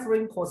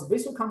epinephrine causes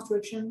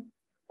vasoconstriction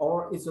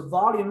or it's a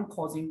volume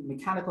causing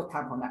mechanical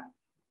tamponade.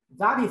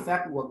 That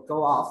effect will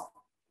go off,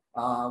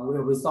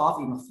 will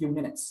resolve in a few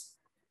minutes.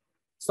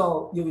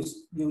 So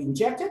you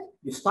inject it,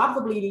 you stop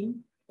the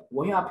bleeding.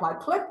 When you apply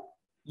clip,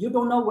 you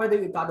don't know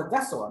whether you got a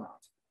vessel or not.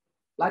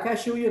 Like I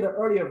showed you the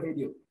earlier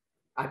video,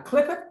 I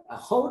clip it, I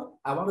hold,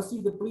 I want to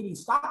see the bleeding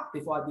stop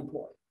before I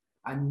deploy.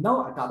 I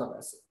know I got a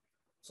vessel.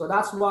 So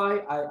that's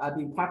why I've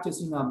been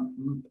practicing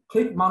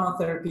clip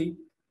monotherapy.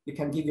 It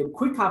can give you a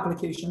quick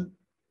application.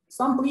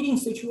 Some bleeding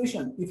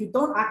situation, if you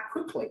don't act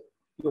quickly,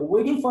 you're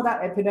waiting for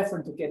that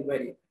epinephrine to get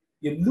ready.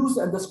 You lose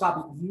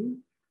endoscopic view,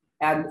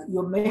 and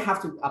you may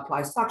have to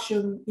apply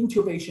suction,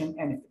 intubation,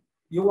 anything.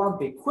 You want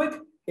to be quick,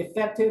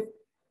 effective,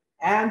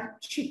 and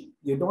cheap.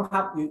 You don't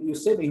have, you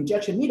save the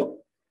injection needle.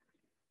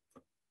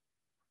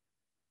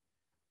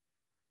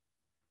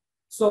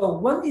 So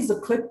when is a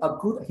clip a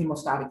good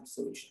hemostatic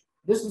solution?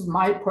 This is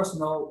my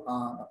personal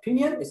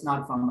opinion. It's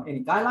not from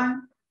any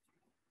guideline.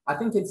 I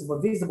think it's a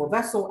visible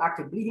vessel,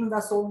 active bleeding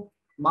vessel,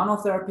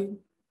 monotherapy,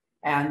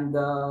 and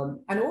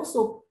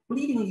also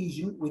bleeding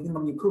lesion within the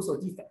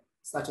mucosal defect,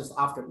 such as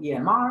after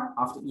EMR,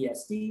 after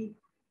ESD,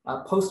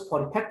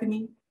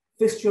 post-polypectomy,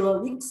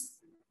 fistula leaks.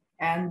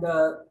 And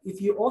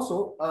if you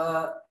also,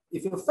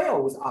 if you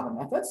fail with other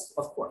methods,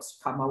 of course,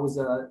 come up with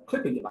a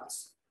clipping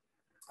device.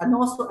 And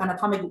also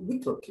anatomic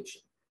weak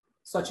location,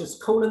 such as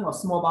colon or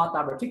small bowel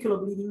diverticular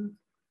bleeding,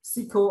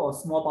 cecal or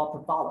small bowel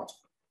pathology.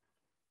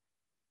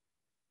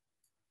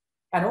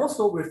 And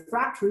also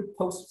refractory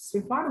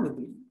post-symptomatic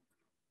bleeding.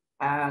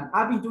 And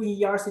I've been doing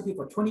ERCP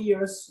for 20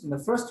 years. In the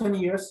first 20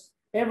 years,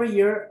 every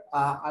year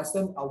I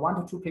send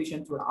 1 to 2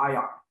 patients to an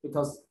IR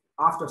because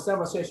after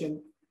several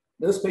sessions,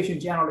 those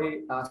patients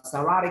generally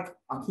cirrhotic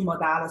on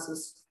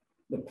hemodialysis,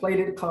 the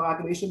platelet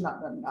coagulation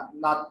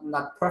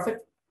not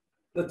perfect,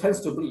 that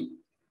tends to bleed.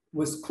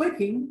 With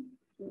clipping,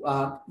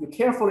 you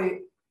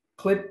carefully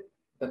clip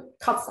the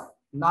cut side,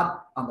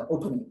 not on the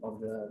opening of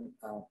the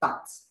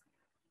ducts.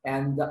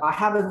 And I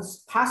haven't,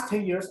 past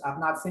 10 years, I've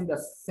not sent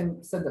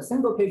a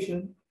single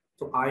patient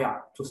to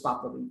IR to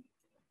stop the bleeding.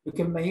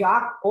 You may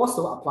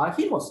also apply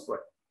hemospray.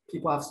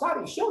 People have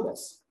studies show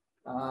this.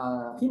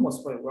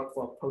 Hemospray work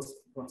for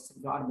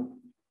post-symptomatic bleeding.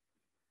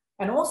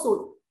 And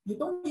also, you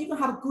don't even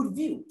have a good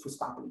view to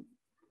stop bleeding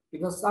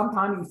because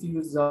sometimes if you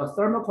use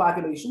thermal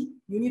coagulation,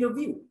 you need a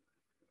view.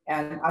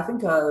 And I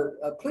think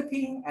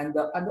clipping and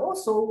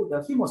also the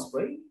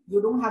hemospray,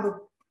 you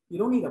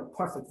don't need a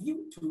perfect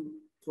view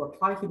to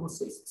apply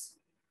hemostasis.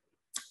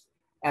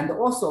 And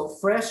also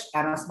fresh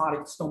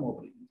anastomotic stomal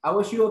bleeding. I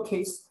will show you a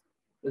case.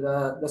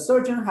 The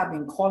surgeon have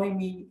been calling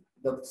me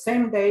the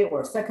same day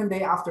or second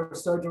day after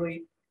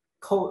surgery,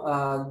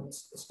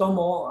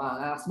 stomal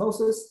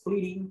anastomosis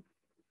bleeding.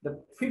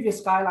 The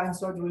previous guideline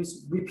surgery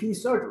is repeat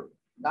surgery.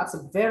 That's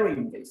a very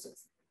invasive.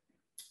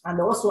 And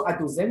also I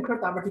do Zenker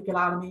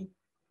diverticulotomy.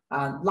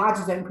 And large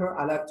Zenker,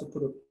 I like to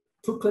put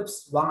 2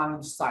 clips, 1 on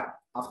each side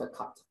after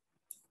cut.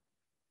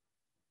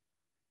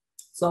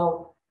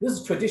 So this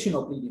is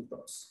traditional bleeding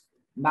dose.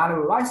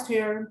 Malleolized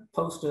tear,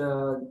 post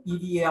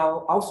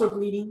EVL ulcer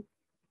bleeding,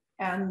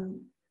 and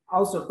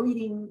ulcer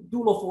bleeding,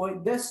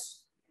 dulofoid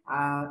this.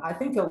 I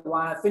think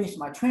when I finished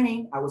my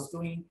training, I was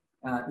doing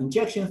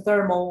injection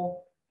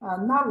thermal,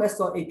 not less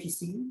than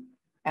APC.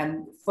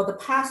 And for the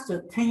past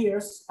 10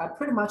 years, I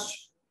pretty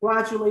much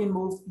gradually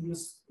moved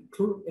use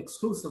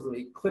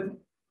exclusively clipping.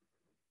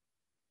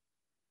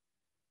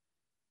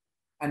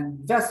 And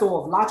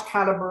vessel of large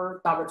caliber,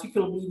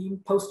 diverticular bleeding,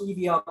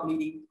 post-EVL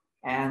bleeding,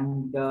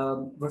 and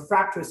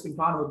refractory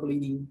symptomatic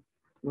bleeding.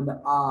 When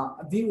the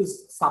view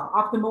is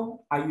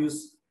suboptimal, I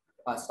use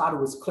start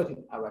with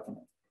clipping, I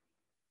recommend.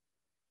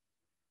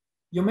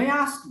 You may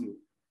ask you,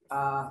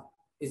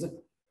 is it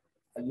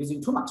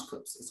using too much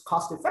clips. It's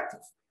cost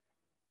effective.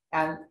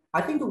 And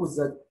I think with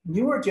the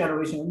newer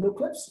generation endo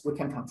clips, we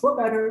can control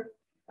better,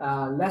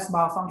 less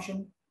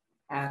malfunction,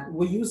 and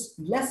we use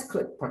less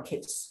clip per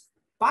case.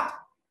 But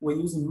we're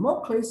using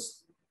more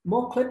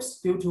clips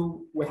due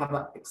to we have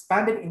an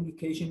expanded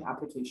indication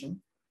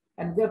application,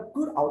 and they're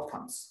good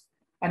outcomes.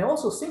 And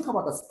also think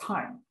about this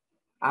time.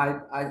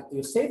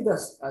 You save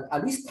this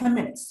at least 10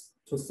 minutes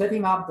to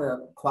setting up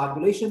the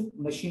coagulation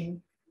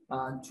machine,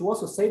 to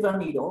also save the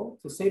needle,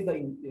 to save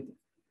the,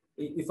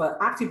 if an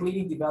active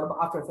bleeding develops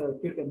after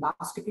therapeutic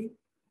endoscopy,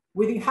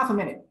 within half a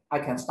minute, I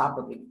can stop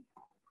the bleeding.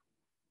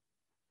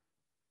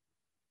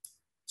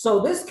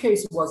 So this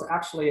case was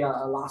actually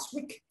last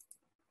week,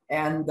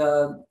 and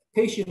the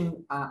patient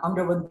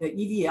underwent the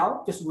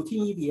EVL, just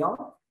routine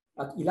EVL.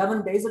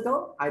 11 days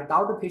ago, I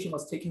doubt the patient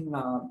was taking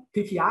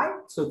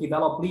PPI, so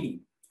developed bleeding.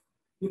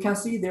 You can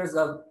see there's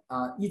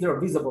either a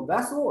visible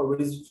vessel or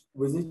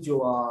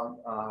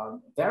residual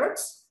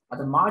varix at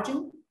the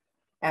margin.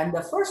 And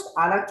first,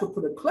 I like to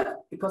put a clip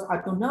because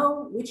I don't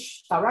know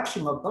which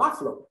direction of blood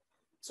flow.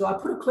 So I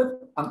put a clip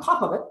on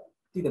top of it,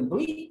 didn't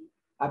bleed.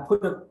 I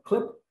put a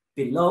clip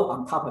below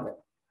on top of it,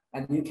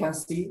 and you can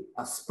see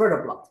a spurt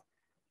of blood.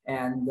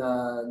 And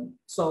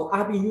so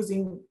I've been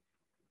using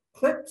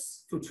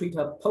clips to treat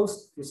a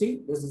post. You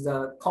see, this is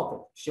a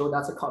culprit. Show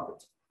that's a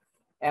culprit,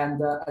 and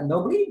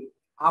no bleeding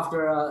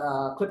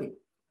after clipping.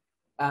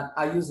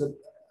 I use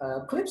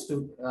clips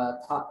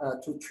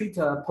to treat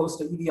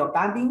post EVL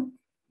banding.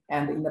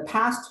 And in the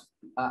past,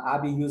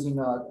 I've been using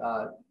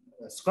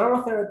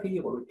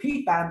sclerotherapy or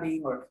repeat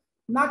banding, or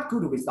not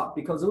good result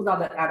because those are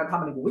the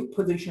anatomically weak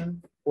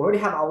position, already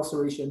have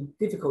ulceration,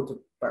 difficult to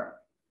burn.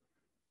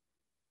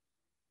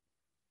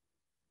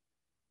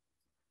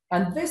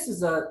 And this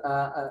is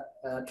a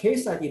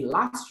case I did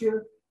last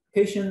year.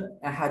 Patient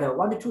had a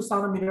 1 to 2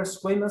 centimeter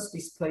squamous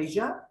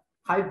dysplasia,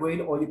 high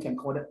grade, or you can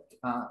call it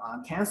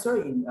cancer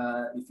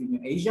if you're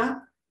in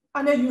Asia.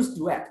 And I used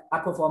duet. I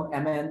perform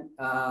MN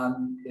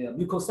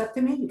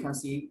mucosectomy. You can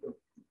see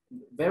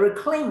very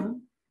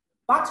clean,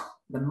 but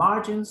the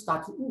margins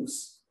start to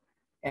ooze.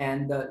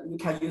 And you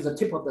can use the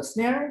tip of the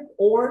snare,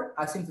 or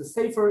I think it's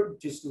safer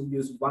just to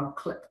use one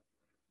clip.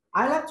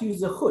 I like to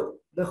use the hood.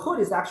 The hood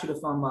is actually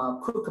from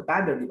Cook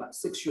bander device,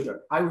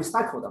 6-shooter. I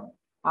recycle them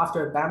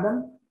after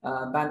abandon.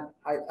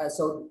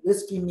 So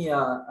this gives me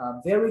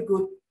a very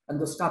good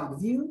endoscopic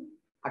view.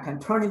 I can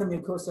turn in the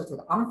mucosa to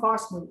the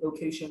unfastened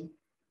location.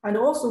 And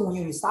also when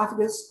you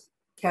esophagus,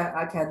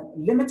 I can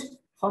limit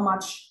how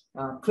much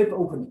clip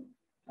opening.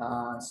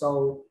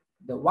 So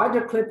the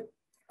wider clip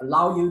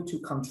allow you to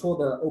control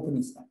the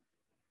opening span.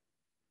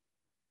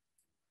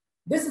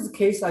 This is a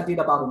case I did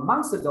about a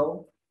month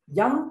ago.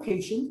 Young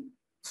patient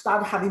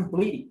started having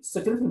bleeding,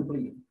 significant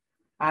bleeding.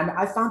 And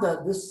I found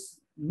that this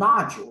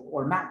nodule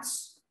or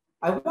mass,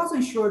 I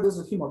wasn't sure this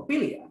is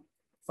hemophilia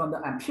from the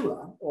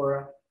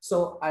ampulla,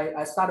 so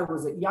I started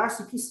with the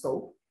ERCP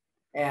scope.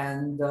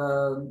 And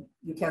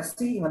you can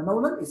see in the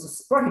Nolan, it's a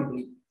spurting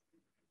bleeding.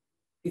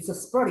 It's a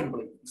spurting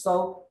bleeding.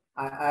 So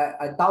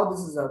I doubt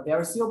this is a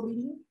variceal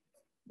bleeding.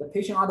 The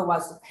patient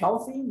otherwise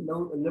healthy,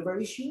 no liver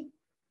issue.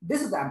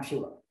 This is the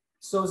ampulla.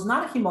 So it's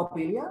not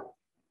hemophilia.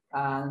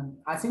 And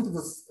I think this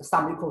is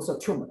some mucosal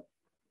tumor.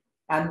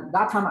 And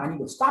that time I need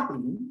to stop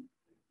bleeding.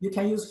 You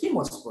can use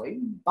hemospray,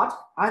 but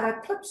I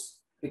like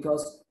clips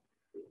because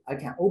I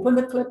can open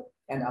the clip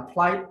and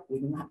apply it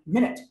within a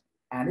minute,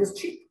 and it's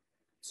cheap.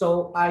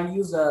 So I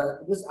use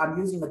I'm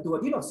using a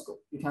duodenoscope.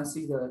 You can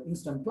see the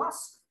Instant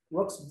Plus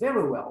works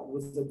very well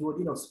with the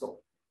duodenoscope.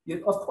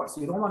 Of course,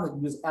 you don't want to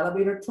use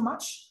elevator too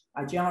much.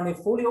 I generally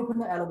fully open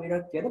the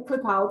elevator, get the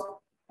clip out,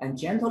 and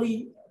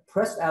gently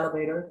press the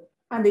elevator,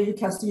 and then you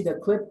can see the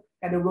clip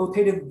and it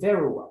rotated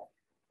very well.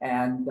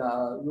 And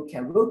you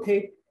can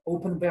rotate,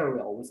 open very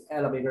well with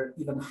elevator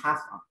even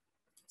half on.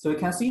 So you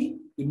can see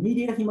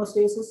immediate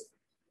hemostasis.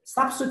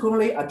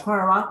 Subsequently, I turn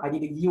around, I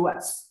did a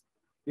US.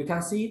 You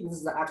can see this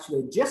is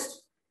actually a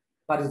gist,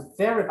 but it's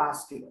very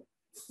vascular,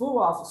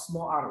 full of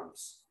small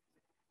arteries.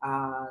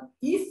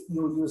 If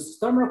you use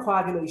thermal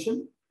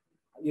coagulation,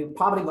 you're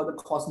probably going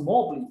to cause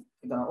more bleeding.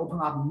 You're going to open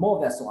up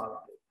more vessel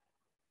around it.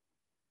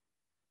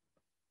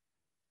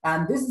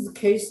 And this is the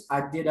case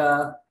I did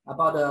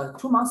about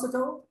 2 months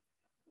ago.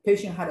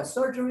 Patient had a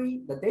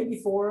surgery the day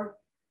before,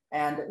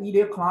 and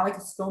ileoclonic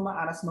stoma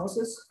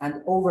anastomosis,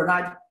 and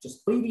overnight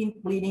just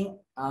bleeding,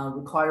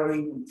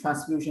 requiring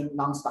transfusion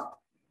nonstop.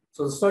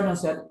 So the surgeon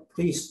said,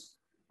 please,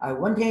 I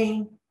went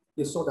in,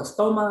 you saw the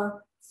stoma,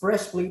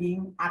 fresh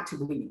bleeding, active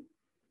bleeding.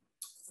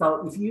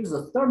 So if you use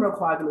a thermal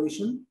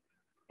coagulation,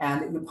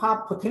 and you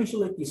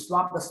potentially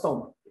disrupt the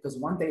stoma because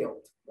 1 day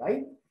old,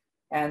 right?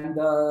 And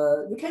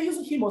you can use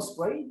a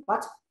hemospray,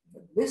 but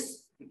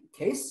this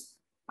case,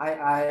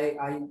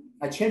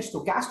 I changed to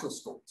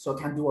gastroscope, so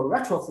I can do a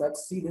retroflex,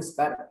 see this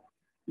better.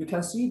 You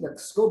can see the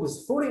scope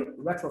is fully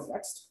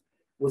retroflexed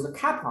with a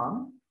cap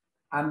on.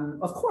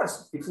 And of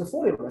course, because the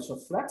fully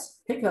retroflex,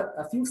 take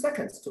a few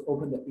seconds to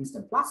open the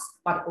Instant Plus,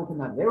 but open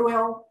that very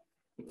well.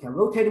 It can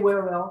rotate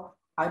very well.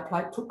 I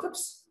applied 2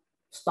 clips,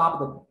 stop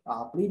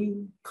the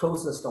bleeding,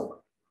 close the stoma.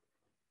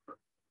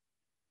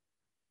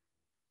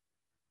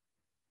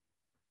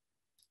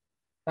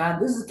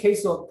 And this is a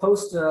case of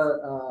post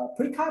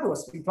precut or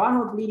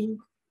spinal bleeding.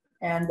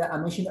 And I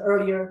mentioned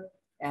earlier,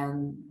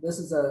 and this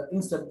is an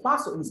instant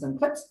plus or instant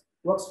clips,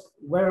 works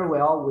very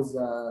well with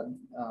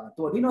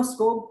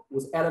duodenoscope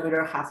with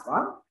elevator half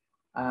run.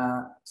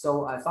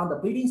 So I found the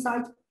bleeding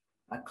site,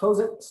 I close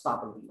it,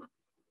 stop the bleeding.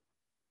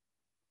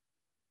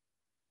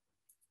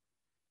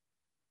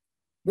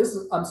 This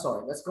is, I'm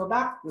sorry, let's go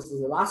back. This is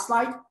the last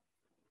slide.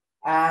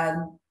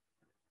 And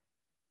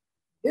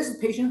this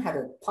patient had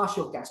a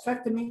partial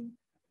gastrectomy,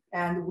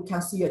 and we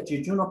can see a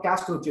jejunal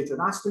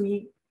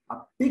gastrojejunostomy, a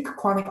big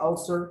chronic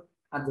ulcer,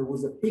 and there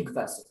was a big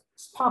vessel.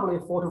 It's probably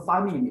 4 to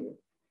 5 millimeters.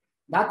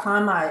 That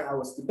time I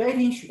was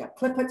debating, should I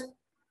clip it?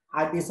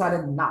 I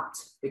decided not,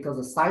 because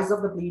the size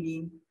of the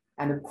bleeding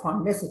and the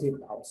chronicity of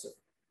the ulcer.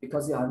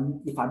 Because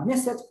if I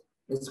miss it,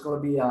 it's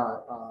going to be a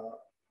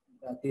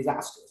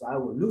disaster. I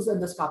will lose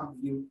endoscopic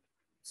view.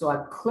 So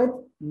I clip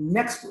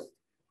next to it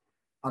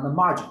on the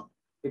margin,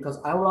 because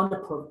I want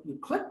to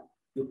clip,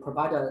 you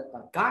provide a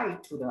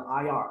guide to the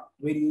IR,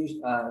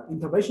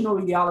 interventional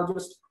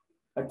radiologist.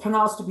 It turns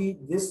out to be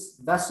this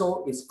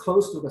vessel is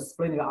close to the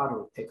splenic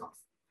artery takeoff.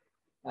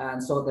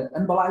 And so they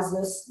embolize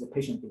this, the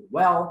patient did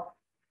well,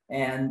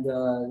 and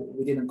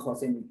we didn't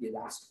cause any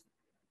disaster.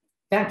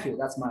 Thank you,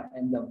 that's my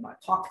end of my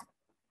talk.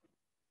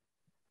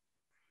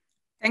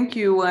 Thank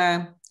you,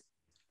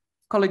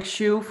 colleague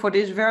Shou, for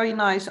this very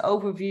nice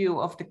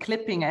overview of the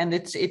clipping. And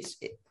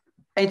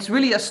it's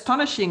really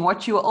astonishing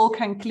what you all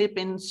can clip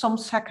in some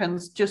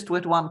seconds just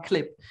with one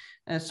clip.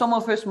 Some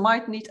of us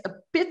might need a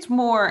bit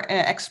more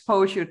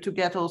exposure to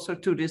get also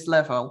to this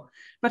level.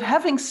 But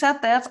having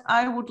said that,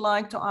 I would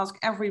like to ask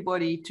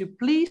everybody to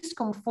please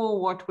come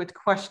forward with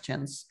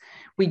questions.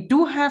 We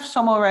do have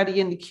some already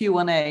in the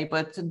Q&A,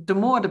 but the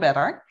more the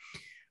better.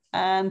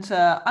 And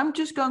I'm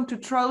just going to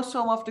throw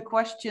some of the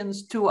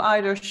questions to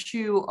either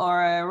Shou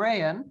or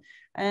Rehan.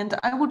 And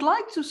I would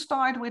like to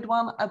start with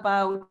one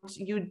about,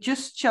 you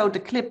just showed the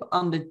clip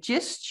on the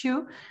gist,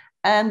 Shou,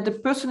 and the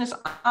person is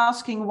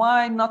asking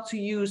why not to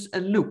use a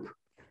loop.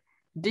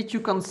 Did you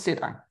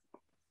consider?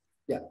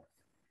 Yeah,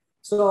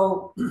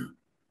 so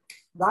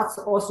that's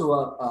also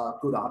a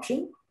good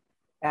option.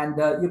 And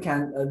you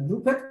can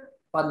loop it,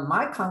 but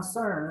my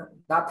concern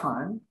that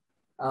time,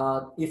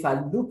 if I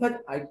loop it,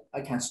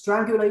 I can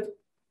strangulate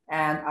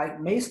and I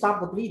may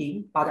stop the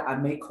bleeding, but I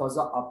may cause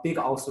a big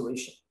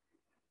ulceration.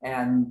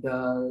 And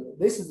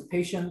this is a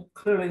patient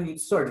clearly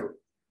needs surgery.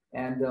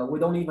 And we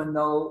don't even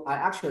know,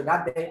 actually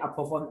that day I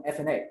performed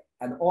FNA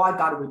and all I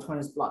got returned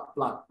is blood,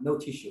 no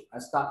tissue.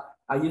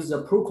 I use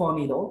a Procore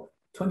needle,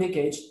 20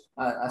 gauge,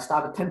 I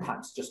started 10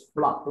 times, just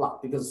blood,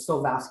 because it's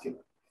so vascular.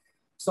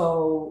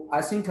 So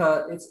I think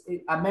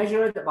I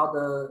measured about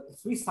the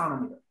 3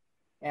 centimeter.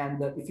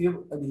 And if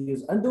you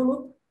use endo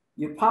loop,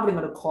 you're probably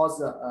going to cause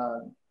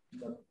a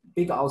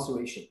big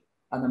ulceration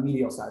on the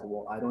medial side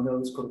wall. I don't know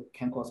if this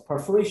can cause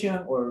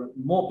perforation or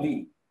more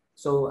bleeding.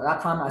 So at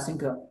that time, I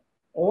think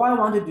all I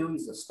want to do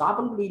is stop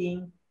the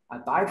bleeding, I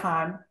buy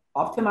time,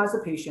 optimize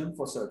the patient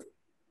for surgery.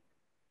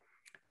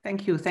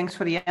 Thank you. Thanks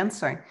for the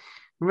answer.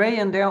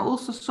 Rehan, there are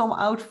also some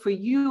out for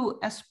you,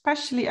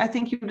 especially I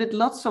think you did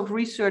lots of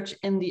research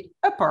in the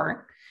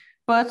upper,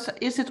 but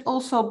is it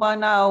also by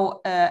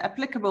now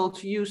applicable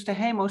to use the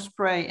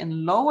hemospray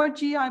in lower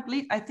GI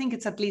bleed? I think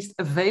it's at least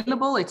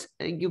available. It's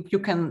you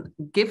can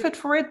give it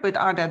for it, but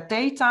are there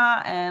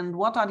data and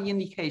what are the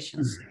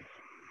indications?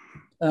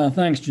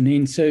 Thanks,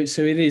 Jeanin.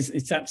 So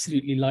it's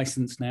absolutely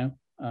licensed now.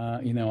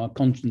 You know, our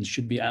conscience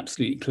should be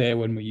absolutely clear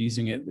when we're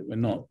using it that we're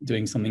not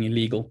doing something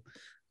illegal.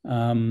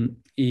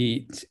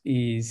 It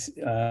is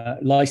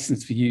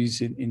licensed for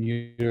use in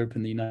Europe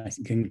and the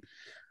United Kingdom.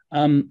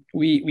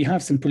 We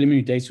have some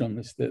preliminary data on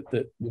this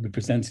that will be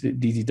presented at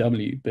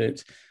DDW,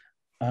 but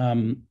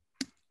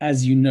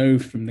as you know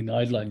from the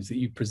guidelines that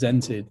you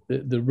presented,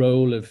 the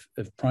role of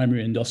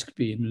primary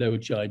endoscopy in lower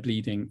GI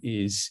bleeding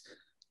is,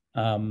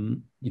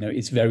 you know,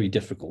 it's very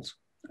difficult,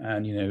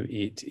 and you know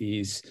it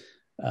is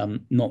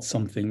not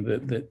something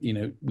that you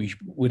know we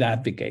would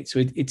advocate.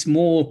 So it's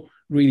more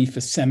really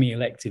for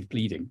semi-elective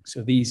bleeding.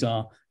 So these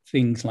are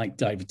things like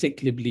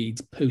diverticular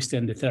bleeds,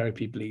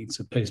 post-endotherapy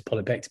bleeds, or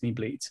post-polypectomy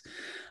bleeds.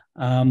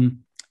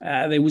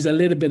 There was a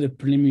little bit of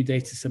preliminary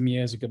data some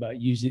years ago about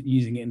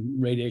using it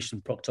in radiation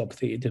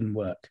proctopathy. It didn't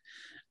work.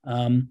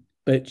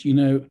 But you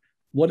know,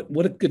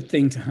 what a good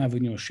thing to have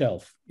on your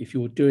shelf if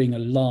you're doing a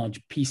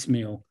large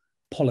piecemeal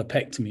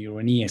polypectomy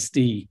or an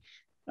ESD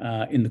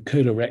in the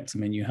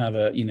colorectum and you have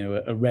a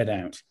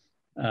readout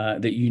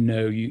that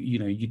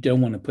you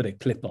don't want to put a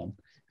clip on.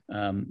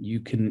 You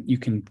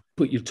can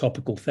put your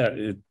topical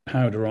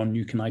powder on.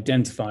 You can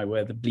identify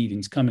where the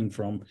bleeding's coming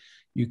from.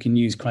 You can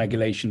use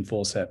coagulation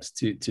forceps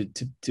to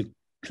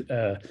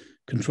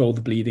control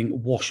the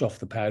bleeding, wash off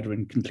the powder,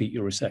 and complete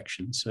your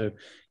resection. So,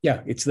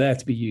 yeah, it's there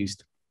to be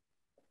used.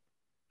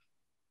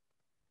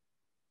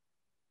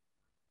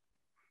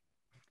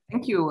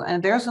 Thank you.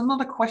 And there's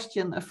another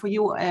question for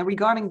you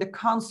regarding the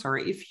cancer.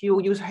 If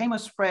you use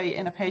hemospray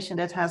in a patient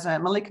that has a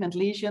malignant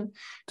lesion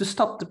to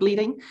stop the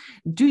bleeding,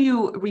 do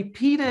you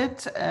repeat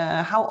it?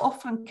 How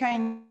often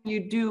can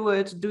you do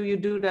it? Do you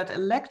do that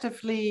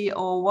electively,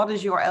 or what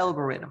is your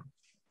algorithm?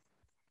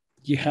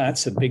 Yeah,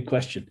 that's a big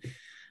question.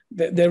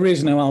 There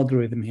is no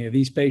algorithm here.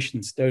 These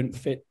patients don't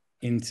fit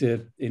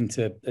into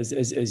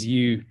as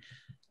you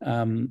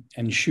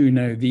and Shou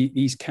know,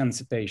 these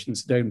cancer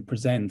patients don't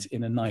present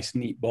in a nice,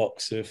 neat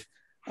box of,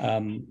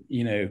 I'm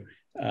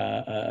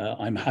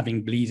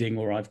having bleeding,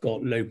 or I've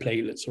got low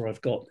platelets, or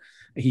I've got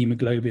a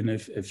hemoglobin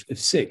of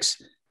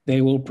 6.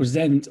 They will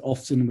present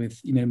often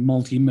with,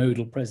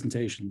 multimodal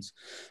presentations.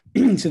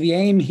 So the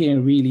aim here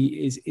really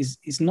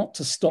is not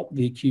to stop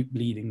the acute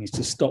bleeding, is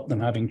to stop them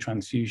having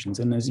transfusions.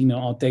 And as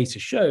our data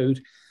showed,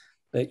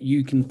 that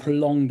you can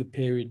prolong the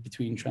period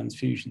between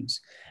transfusions.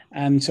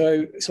 And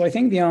so I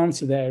think the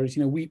answer there is,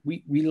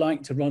 we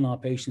like to run our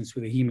patients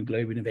with a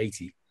hemoglobin of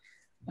 80.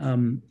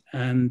 And,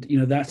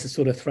 that's the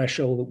sort of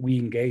threshold that we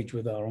engage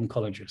with our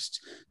oncologists.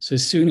 So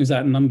as soon as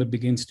that number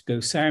begins to go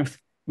south,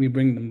 we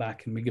bring them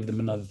back and we give them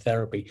another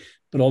therapy.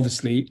 But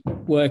obviously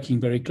working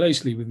very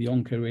closely with the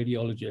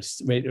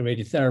oncoradiologists,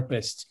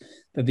 radiotherapists,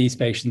 that these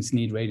patients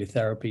need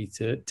radiotherapy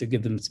to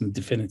give them some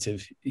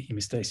definitive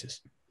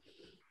hemostasis.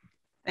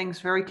 Thanks,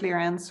 very clear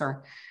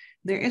answer.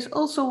 There is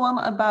also one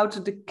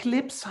about the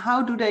clips.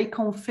 How do they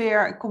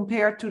compare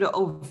to the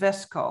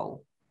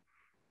Ovesco?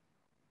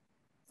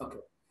 Okay,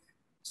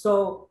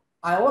 so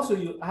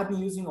I've been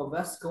using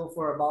Ovesco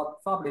for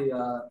about probably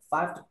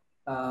 5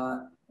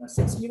 to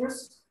 6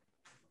 years.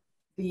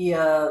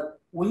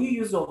 When you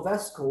use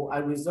Ovesco, I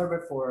reserve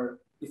it for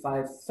if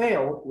I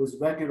fail with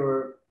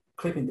regular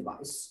clipping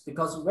device,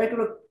 because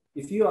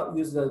if you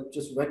use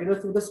just regular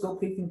through the scope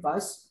clipping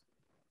device,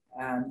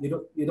 and you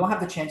don't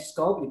have to change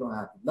scope, you don't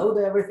have to load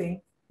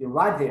everything. You're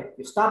right there.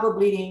 You stop the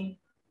bleeding,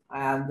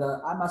 and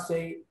I must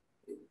say,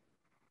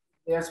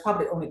 there's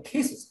probably only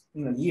cases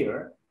in a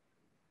year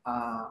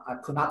I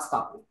could not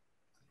stop it.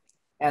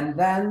 And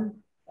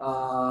then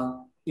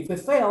if it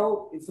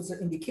fail, if it's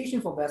an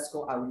indication for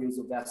Vesco, I will use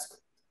a Vesco.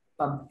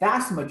 But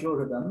vast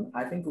majority of them,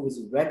 I think it was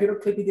a regular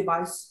clipping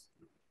device,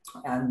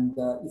 and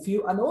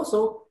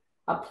also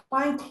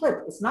applying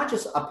clip. It's not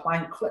just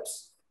applying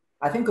clips.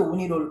 I think we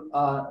need to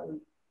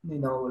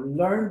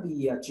learn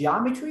the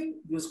geometry,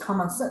 use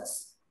common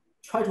sense,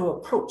 try to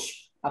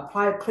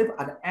apply a clip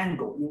at an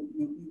angle.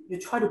 You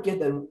try to get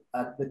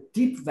the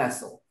deep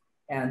vessel,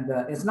 and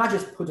it's not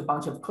just put a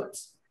bunch of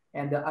clips.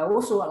 And I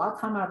also, a lot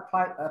of time I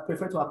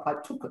prefer to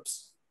apply 2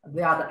 clips.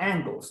 They are the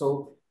angle.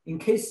 So in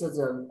case there's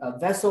a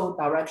vessel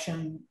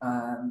direction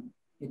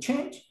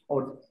change,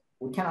 or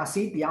we cannot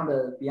see beyond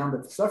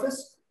the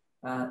surface,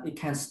 it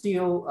can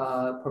still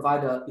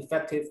provide an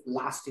effective,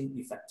 lasting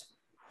effect.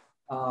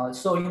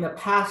 So in the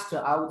past,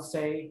 I would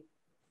say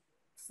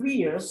 3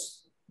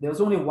 years, there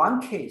was only 1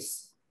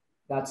 case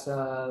that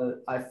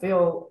I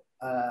feel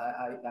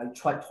I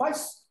tried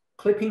twice,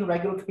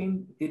 regular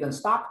clipping didn't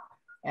stop,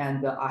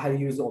 and I had to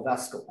use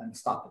Ovesco and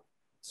stop it.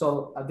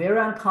 So very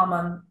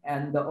uncommon,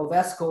 and the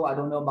Ovesco, I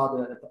don't know about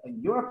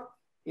in Europe,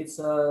 it's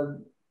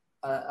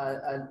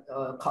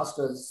cost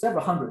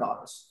several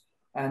 $100s,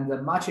 and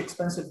much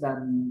expensive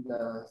than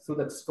through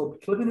the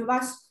scope clipping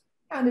device.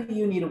 And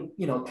you need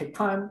to take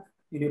time.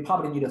 You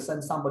probably need to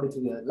send somebody to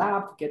the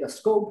lab to get a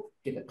scope,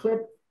 get a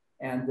clip.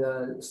 And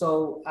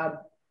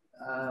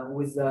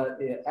with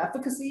the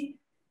efficacy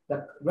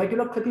that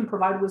regular clipping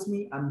provided with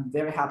me, I'm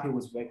very happy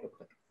with regular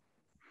clipping.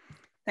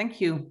 Thank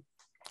you.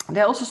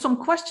 There are also some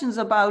questions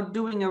about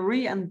doing a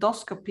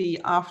re-endoscopy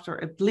after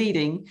a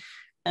bleeding.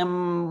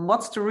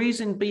 What's the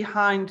reason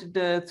behind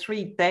the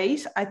 3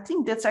 days? I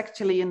think that's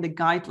actually in the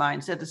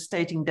guidelines that is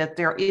stating that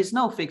there is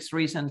no fixed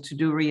reason to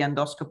do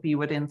re-endoscopy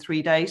within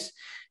 3 days.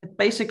 It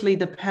basically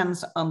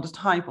depends on the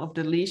type of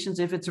the lesions.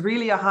 If it's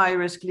really a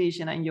high-risk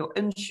lesion and you're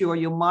unsure,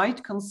 you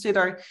might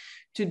consider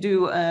to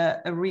do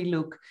a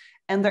relook.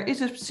 And there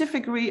is a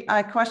specific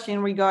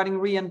question regarding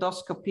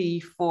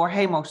re-endoscopy for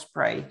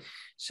hemospray.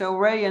 So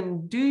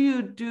Rehan, do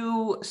you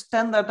do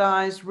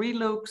standardized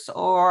relooks,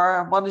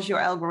 or what is your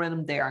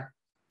algorithm there?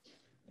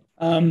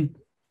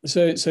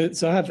 So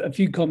I have a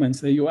few comments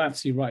there. You're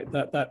absolutely right.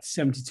 That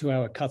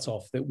 72-hour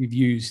cutoff that we've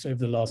used over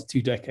the last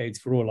 2 decades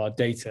for all our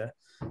data,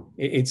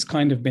 it's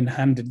kind of been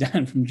handed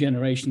down from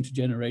generation to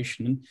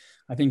generation. And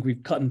I think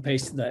we've cut and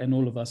pasted that in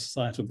all of our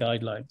societal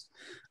guidelines.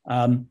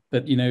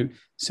 But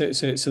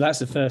so that's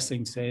the first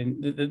thing to say.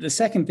 And the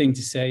second thing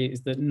to say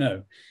is that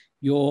no,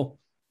 you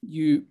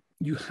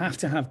have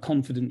to have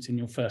confidence in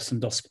your first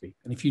endoscopy.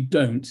 And if you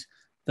don't,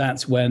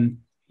 that's when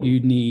you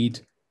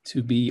need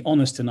to be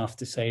honest enough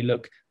to say,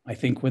 look, I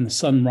think when the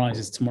sun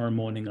rises tomorrow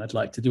morning, I'd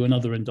like to do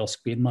another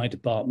endoscopy in my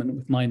department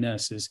with my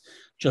nurses,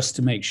 just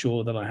to make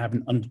sure that I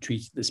haven't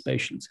undertreated this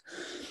patient.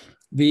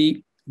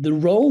 The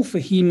role for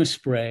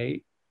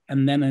hemospray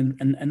and then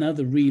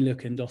another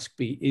relook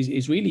endoscopy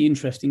is really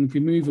interesting if we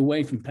move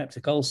away from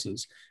peptic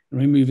ulcers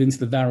and we move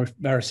into the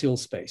variceal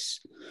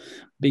space,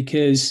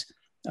 because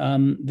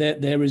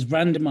there is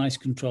randomized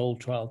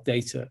controlled trial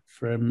data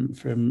from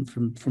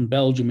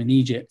Belgium and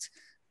Egypt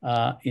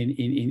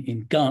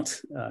in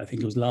gut, I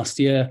think it was last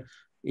year,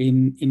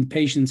 in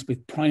patients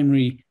with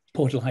primary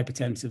portal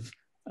hypertensive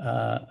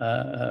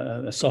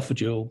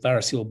esophageal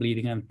variceal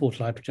bleeding and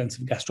portal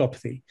hypertensive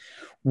gastropathy,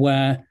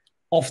 where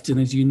often,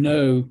 as you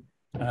know,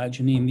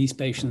 Jeanin, these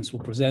patients will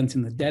present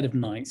in the dead of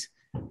night.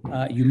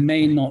 You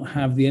may not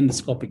have the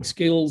endoscopic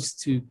skills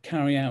to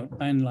carry out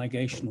band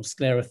ligation or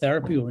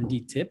sclerotherapy or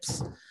indeed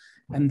TIPS.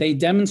 And they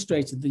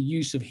demonstrated the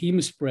use of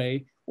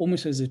hemospray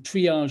almost as a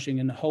triaging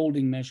and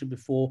holding measure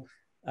before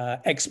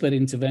expert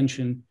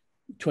intervention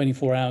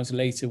 24 hours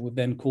later would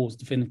then cause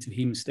definitive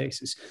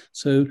hemostasis.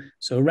 So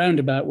a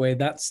roundabout way,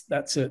 that's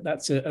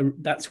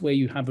where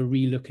you have a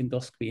relook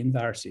endoscopy in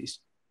varices.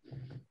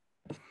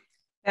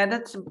 And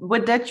that's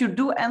with that you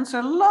do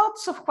answer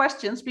lots of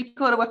questions,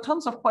 because there were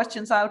tons of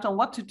questions out on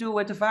what to do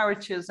with the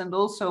varices and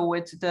also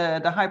with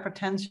the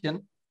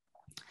hypertension.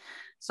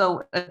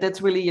 So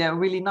that's really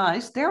really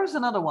nice. There is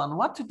another one: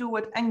 what to do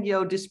with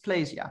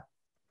angiodysplasia?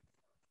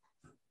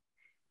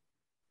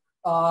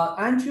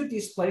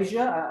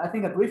 Angiodysplasia, I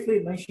think I briefly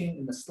mentioned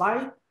in the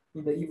slide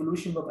in the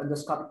evolution of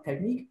endoscopic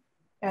technique,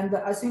 and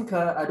I think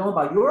I don't know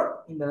about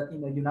Europe. In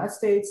the United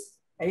States,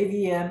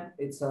 AVM,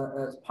 it's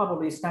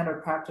probably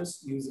standard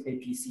practice, use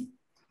APC.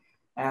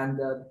 And,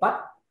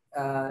 but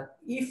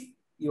if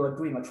you are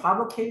doing a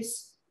travel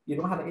case, you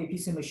don't have an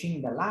APC machine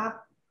in the lab,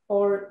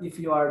 or if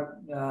you are,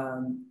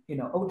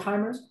 old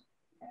timers,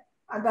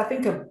 and I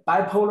think a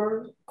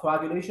bipolar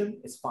coagulation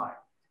is fine.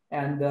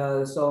 And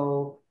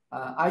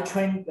I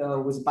trained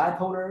with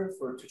bipolar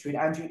to treat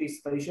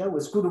angiodysplasia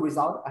with good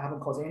result. I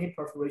haven't caused any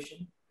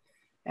perforation.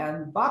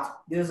 But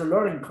there's a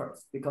learning curve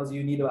because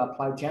you need to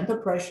apply gentle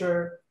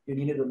pressure, you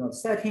need to know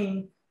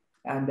setting,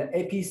 and the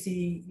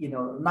APC,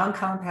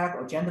 non-contact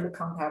or gentle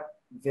contact,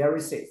 very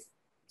safe.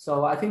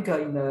 So I think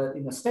in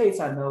the States,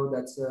 I know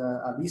that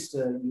at least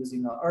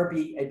using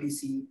ERBI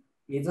APC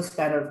is a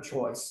standard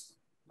choice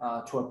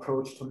to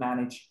approach to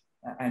manage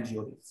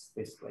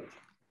angiodysplasia.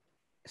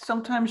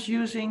 Sometimes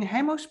using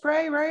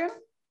haemospray,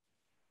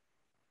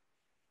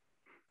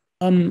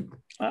 Rehan?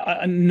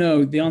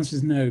 No, the answer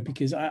is no,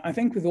 because I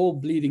think with all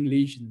bleeding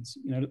lesions,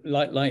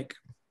 like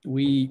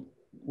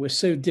we're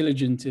so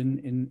diligent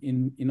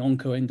in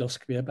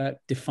oncoendoscopy about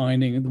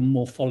defining the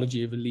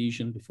morphology of a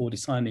lesion before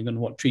deciding on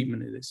what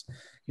treatment it is,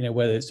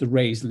 whether it's a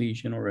raised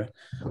lesion or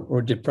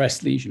a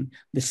depressed lesion.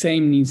 The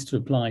same needs to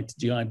apply to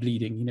GI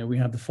bleeding. We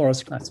have the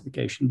Forest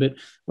classification, but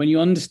when you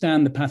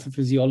understand the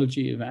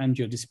pathophysiology of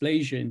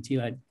angiodysplasia and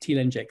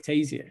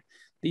telangiectasia,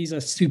 these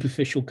are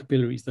superficial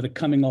capillaries that are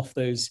coming off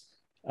those.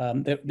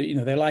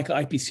 They're like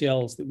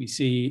IPCLs that we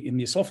see in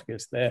the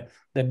esophagus. They're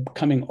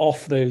coming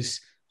off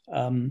those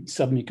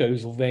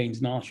submucosal veins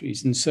and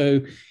arteries, and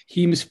so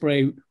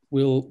hemospray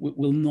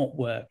will not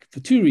work for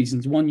two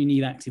reasons. One, you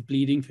need active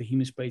bleeding for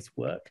hemospray to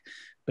work,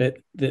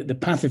 but the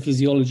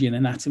pathophysiology and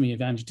anatomy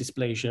of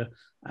angiodysplasia,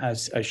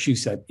 as Shou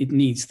said, it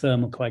needs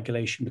thermal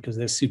coagulation because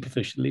they're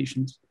superficial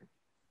lesions.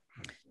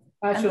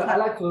 Actually, I'd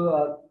like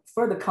to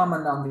further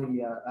comment on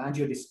the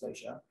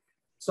angiodysplasia.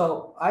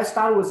 So I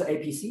start with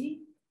APC,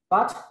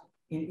 but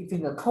if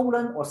in the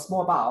colon or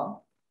small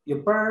bowel, you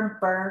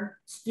burn,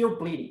 still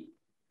bleeding.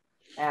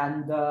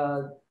 And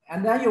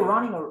then you're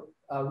running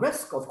a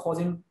risk of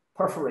causing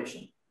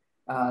perforation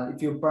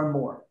if you burn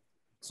more.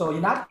 So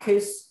in that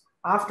case,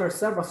 after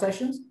several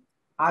sessions,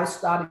 I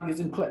started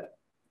using clip.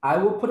 I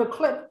will put a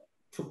clip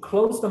to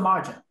close the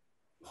margin.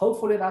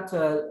 Hopefully that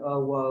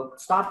will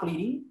stop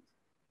bleeding.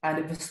 And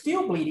if it's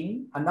still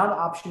bleeding, another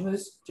option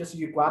is just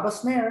you grab a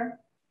snare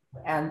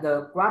and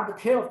grab the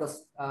tail of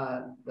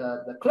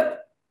the clip,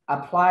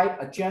 apply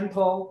a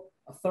gentle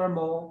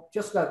thermal,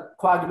 just a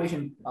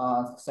coagulation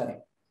setting.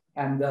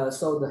 And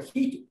so the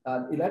heat,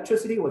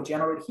 electricity will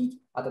generate heat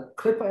at the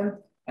clip end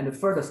and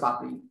further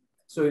stop bleeding.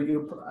 So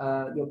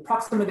your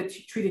proximally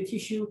treated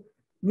tissue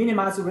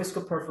minimize the risk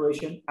of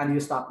perforation and you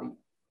stop bleeding.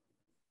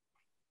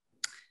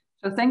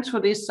 So thanks for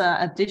this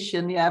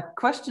addition. Yeah,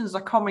 questions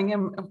are coming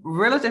in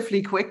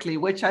relatively quickly,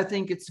 which I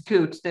think it's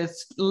good.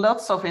 There's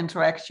lots of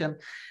interaction.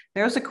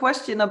 There's a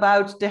question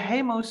about the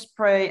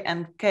hemospray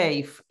and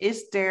cave.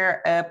 Is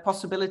there a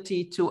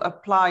possibility to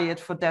apply it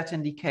for that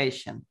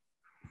indication?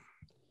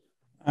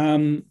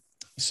 The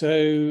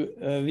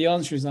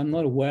answer is I'm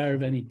not aware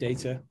of any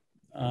data.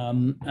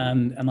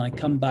 And I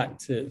come back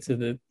to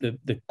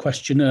the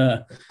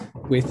questionnaire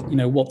with,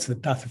 what's the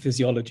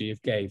pathophysiology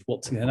of GAVE?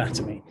 What's the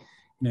anatomy?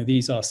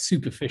 These are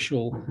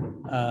superficial,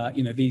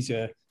 these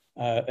are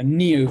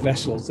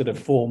neovessels that are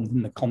formed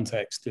in the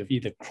context of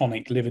either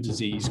chronic liver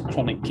disease,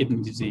 chronic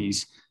kidney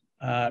disease,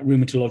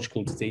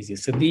 rheumatological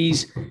diseases. So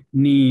these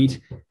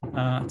need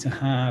to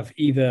have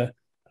either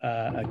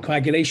a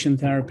coagulation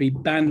therapy.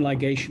 Band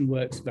ligation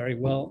works very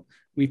well.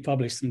 We've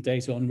published some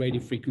data on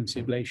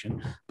radiofrequency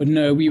ablation, but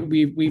no,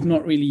 we've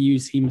not really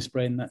used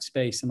hemospray in that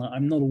space, and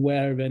I'm not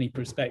aware of any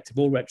prospective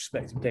or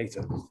retrospective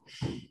data.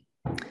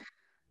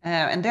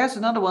 And there's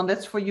another one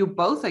that's for you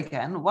both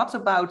again. What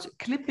about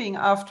clipping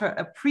after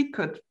a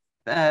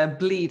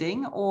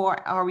bleeding, or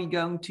are we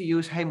going to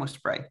use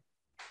haemospray?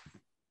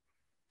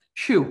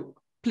 Shou,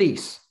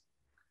 please.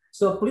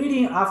 So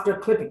bleeding after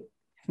clipping.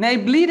 No,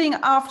 bleeding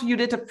after you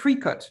did a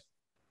pre-cut.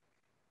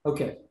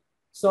 Okay,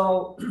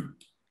 so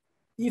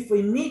if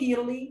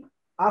immediately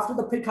after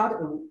the pre-cut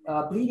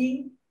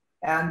bleeding,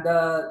 and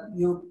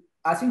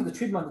I think the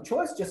treatment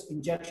choice just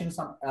inject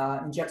some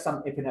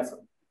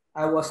epinephrine.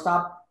 I will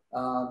stop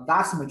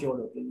vast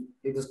majority of bleeding.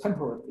 It is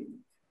temporary bleeding.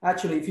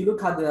 Actually, if you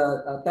look at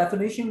the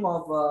definition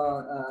of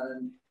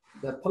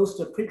the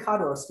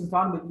post-pre-cut or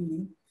symptomatic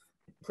bleeding,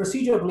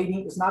 procedural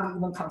bleeding is not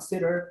even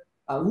considered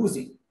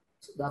oozing.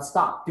 That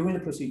stop during the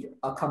procedure,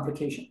 a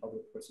complication of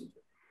the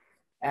procedure.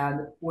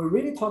 And we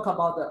really talk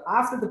about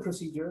after the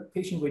procedure,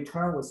 patient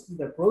return with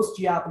either gross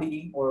GI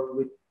bleeding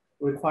or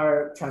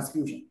require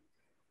transfusion.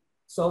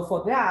 So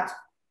for that,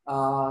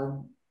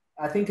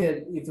 I think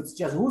if it's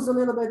just ooze a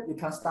little bit, you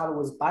can start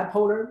with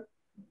bipolar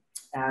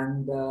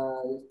and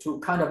to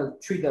kind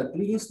of treat the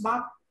bleeding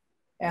spot.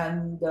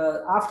 And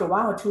after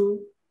 1 or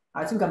 2,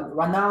 I think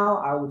right now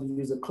I would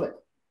use a clip.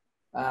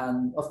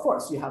 Of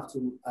course, you have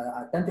to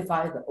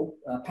identify the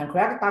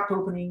pancreatic duct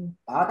opening,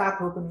 bile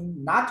duct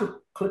opening, not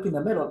to clip in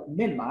the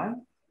midline.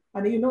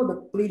 And you know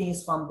the bleeding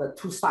is from the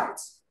 2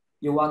 sides.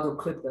 You want to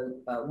clip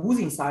the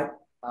oozing side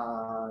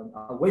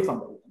away from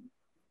the opening.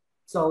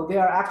 So they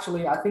are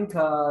actually, I think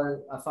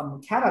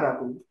from Canada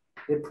group,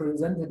 they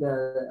presented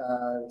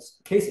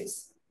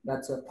cases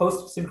that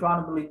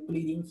post-synchronically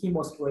bleeding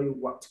haemospray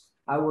worked.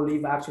 I will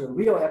leave actually a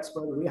real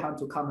expert, Rehan,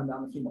 to comment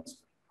on haemospray.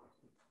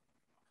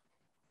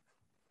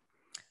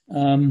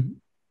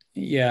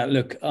 Yeah,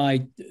 look,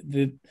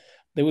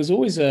 there was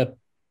always a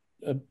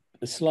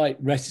slight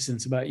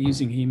reticence about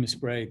using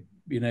haemospray,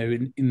 you know,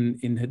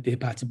 in the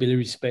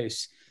hepatobiliary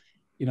space,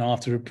 you know,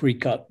 after a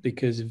pre-cut,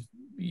 because of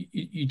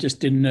you just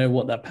didn't know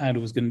what that powder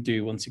was going to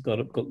do once it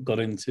got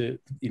into,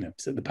 you know,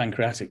 the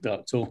pancreatic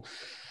duct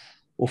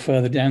or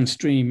further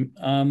downstream.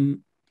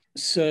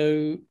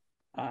 So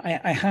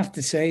I have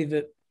to say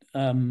that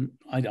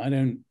I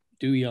don't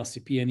do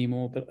ERCP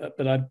anymore,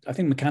 but I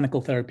think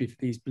mechanical therapy for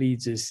these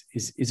bleeds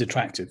is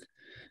attractive.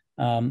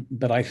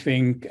 But I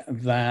think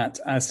that,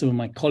 as some of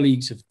my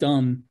colleagues have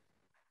done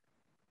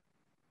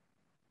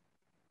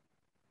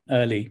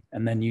early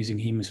and then using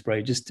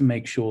haemospray, just to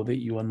make sure that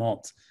you are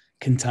not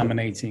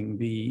contaminating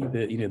the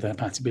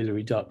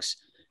hepatobiliary ducts,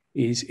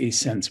 is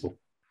sensible.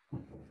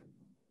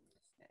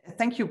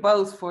 Thank you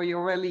both for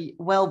your really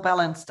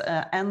well-balanced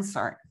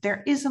answer.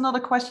 There is another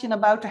question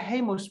about the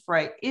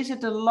haemospray. Is it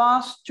the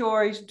last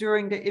choice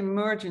during the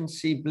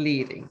emergency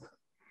bleeding?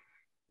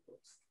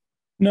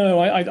 No,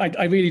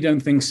 I really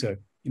don't think so.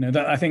 You know,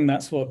 I think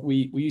that's what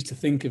we used to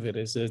think of it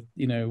as,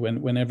 you know,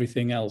 when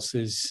everything else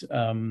is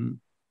run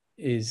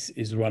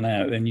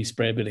out, then you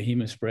spray a bit of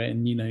haemospray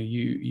and, you know,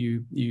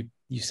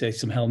 you say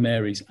some Hail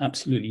Marys.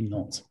 Absolutely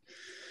not.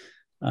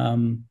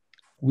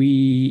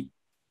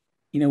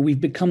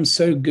 We've become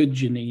so good,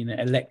 Jeanin, at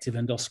elective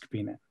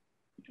endoscopy now,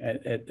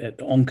 at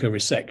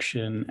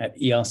oncoresection, at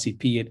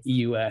ERCP, at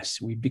EUS.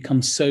 We've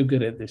become so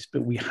good at this,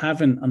 but we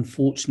haven't,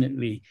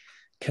 unfortunately,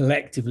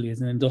 collectively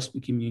as an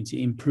endoscopy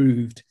community,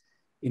 improved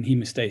in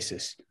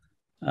hemostasis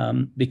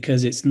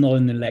because it's not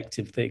an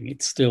elective thing.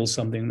 It's still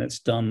something that's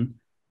done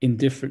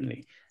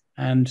indifferently.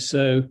 And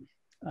so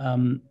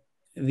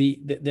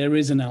there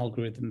is an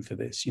algorithm for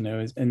this, you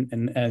know,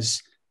 and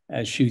as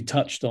Shou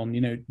touched on,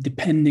 you know,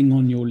 depending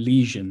on your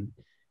lesion,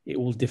 it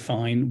will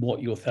define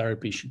what your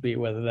therapy should be,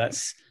 whether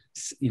that's,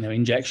 you know,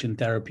 injection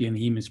therapy and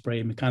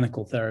haemospray,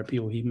 mechanical therapy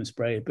or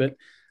haemospray. But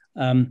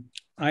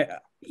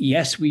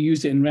yes, we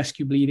use it in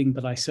rescue bleeding,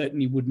 but I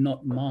certainly would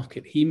not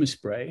market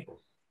haemospray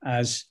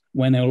as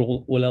when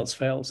all else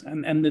fails.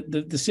 And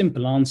the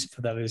simple answer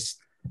for that is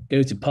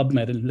go to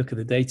PubMed and look at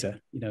the data.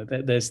 You know,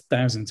 there's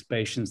thousands of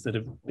patients that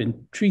have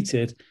been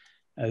treated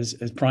as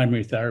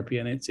primary therapy,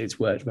 and it's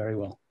worked very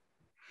well.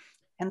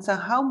 And so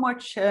how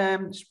much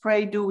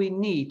spray do we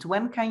need?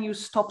 When can you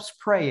stop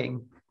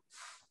spraying?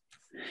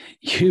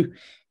 You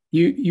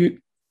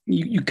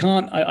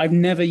can't. I've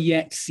never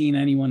yet seen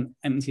anyone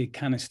empty a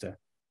canister,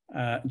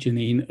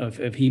 Jeanin, of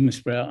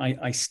haemospray.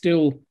 I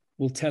still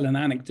will tell an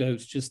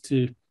anecdote just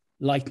to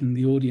lighten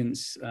the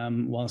audience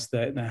whilst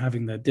they're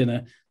having their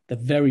dinner. The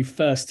very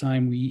first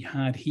time we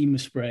had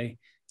haemospray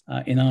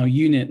in our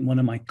unit, one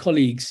of my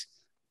colleagues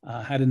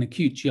had an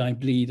acute GI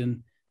bleed,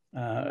 and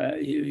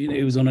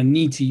it was on a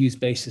need-to-use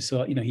basis.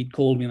 So, you know, he'd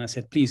called me and I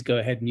said, please go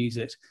ahead and use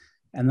it.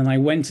 And then I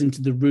went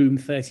into the room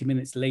 30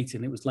 minutes later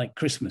and it was like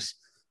Christmas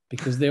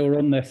because they were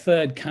on their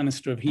 3rd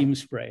canister of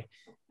haemospray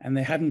and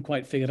they hadn't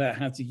quite figured out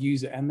how to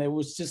use it. And there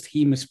was just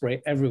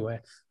haemospray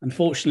everywhere.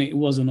 Unfortunately, it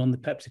wasn't on the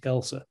peptic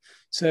ulcer.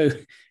 So,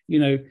 you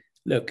know,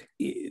 look,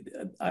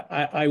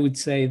 I would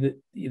say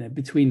that, you know,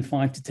 between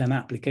 5 to 10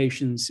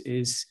 applications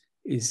is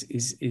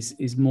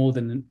more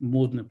than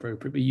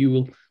appropriate, but you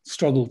will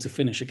struggle to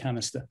finish a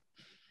canister.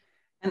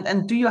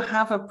 And do you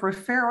have a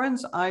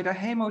preference, either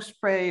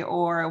haemospray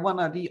or one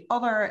of the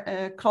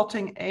other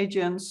clotting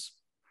agents?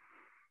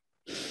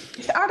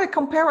 Are there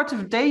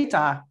comparative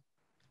data?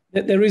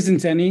 There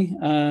isn't any.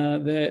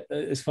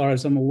 As far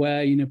as I'm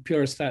aware,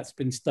 Purestat's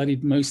been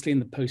studied mostly in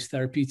the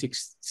post-therapeutic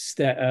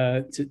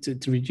to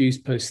reduce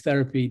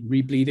post-therapy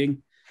rebleeding.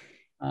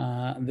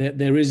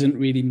 There isn't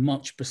really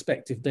much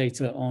prospective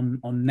data on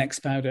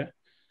Nexpowder.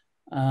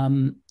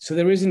 So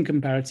there isn't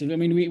comparative. I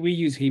mean, we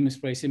use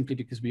Haemospray simply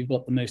because we've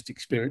got the most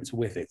experience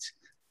with it.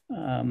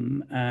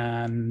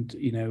 And,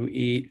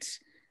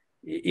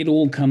 it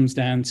all comes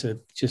down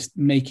to just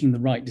making the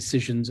right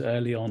decisions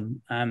early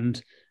on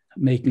and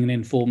making an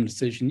informed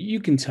decision. You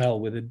can tell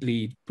with a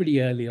bleed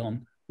pretty early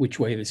on which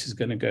way this is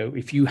going to go.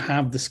 If you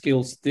have the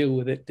skills to deal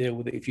with it, deal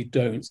with it. If you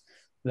don't,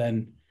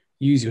 then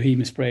use your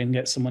Haemospray and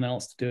get someone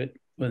else to do it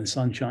when the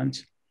sun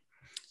shines.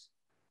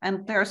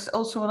 And there's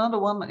also another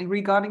one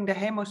regarding the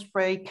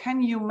Haemospray.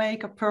 Can you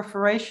make a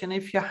perforation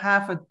if you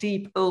have a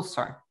deep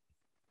ulcer?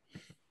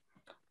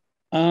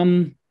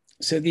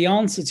 So the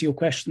answer to your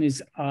question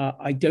is,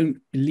 I don't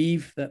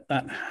believe that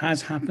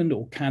has happened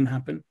or can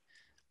happen.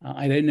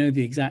 I don't know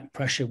the exact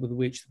pressure with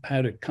which the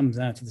powder comes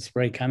out of the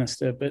spray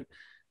canister, but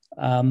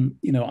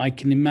I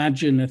can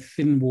imagine a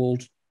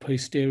thin-walled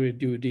posterior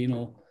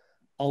duodenal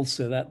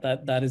ulcer.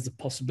 That is a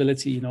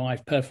possibility.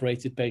 I've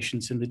perforated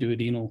patients in the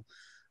duodenal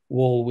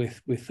wall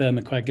with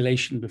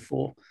thermocoagulation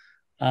before,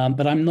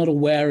 but I'm not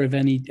aware of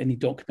any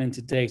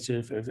documented data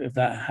of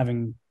that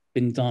having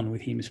been done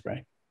with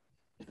Haemospray.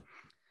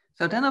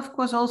 So then, of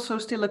course, also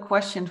still a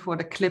question for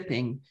the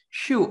clipping.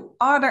 Shou,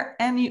 are there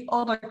any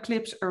other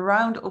clips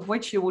around of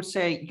which you would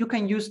say you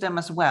can use them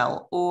as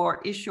well, or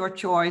is your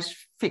choice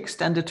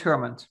fixed and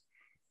determined?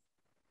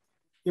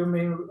 You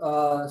mean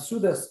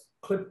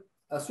pseudoscope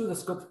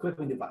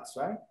clipping device,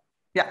 right?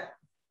 Yeah.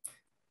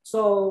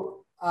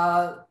 So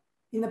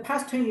in the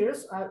past 10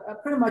 years, I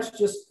pretty much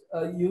just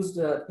used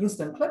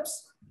instant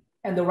clips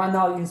and right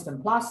now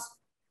instant plus.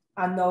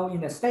 I know in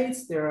the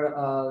States, there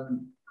are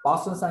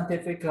Boston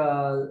Scientific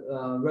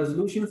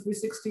Resolution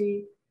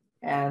 360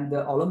 and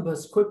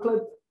Olympus Quick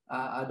Clip.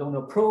 I don't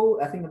know,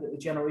 Pro, I think the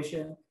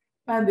generation.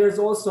 And there's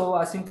also,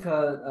 I think,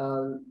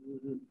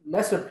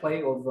 lesser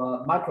play of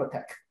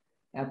Microtech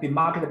and be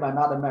marketed by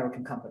another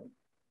American company.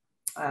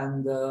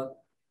 And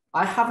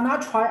I have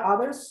not tried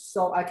others,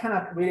 so I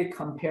cannot really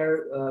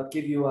compare,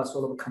 give you a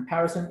sort of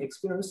comparison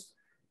experience.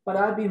 But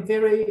I've been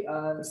very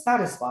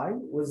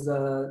satisfied with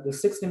the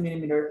 60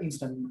 millimeter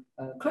instant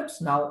clips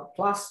now,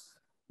 plus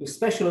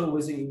especially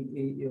with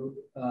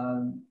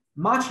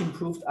much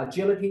improved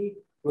agility,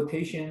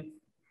 rotation.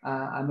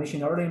 I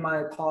mentioned earlier in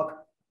my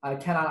talk, I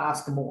cannot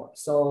ask more.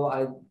 So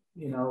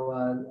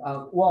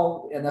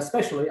and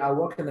especially I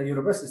work in the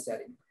university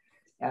setting.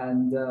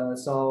 And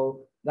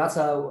so that's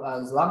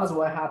as long as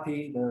we're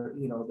happy,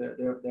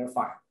 they're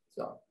fine.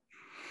 So.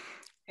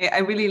 I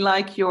really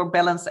like your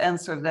balanced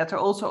answer that there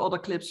are also other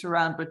clips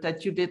around, but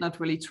that you did not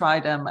really try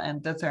them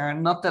and that there are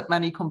not that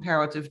many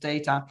comparative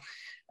data.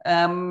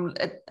 I'm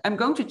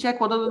going to check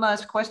what other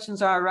nice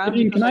questions are around.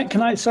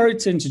 Can I, sorry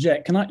to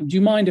interject, do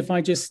you mind if I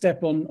just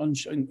step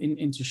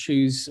into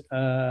Shou's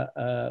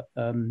talk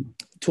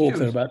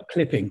there about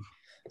clipping?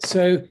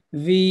 So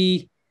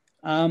the,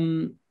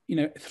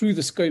 through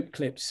the scope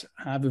clips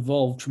have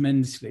evolved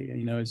tremendously,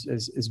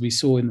 as we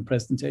saw in the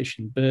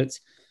presentation, but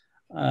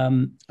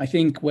I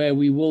think where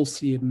we will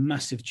see a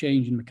massive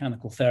change in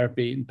mechanical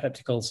therapy and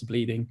peptic ulcer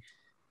bleeding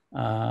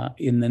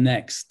in the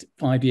next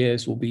 5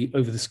 years will be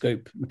over the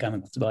scope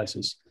mechanical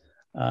devices.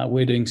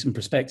 We're doing some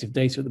prospective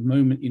data at the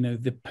moment.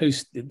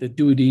 The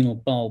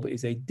duodenal bulb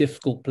is a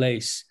difficult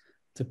place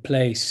to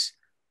place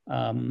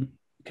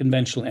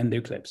conventional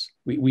endoclips.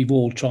 We've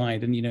all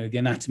tried, and the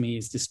anatomy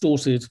is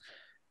distorted,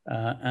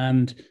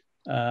 and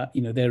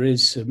there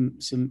is some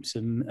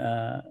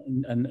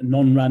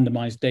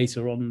non-randomized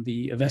data on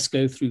the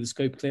Avesco through the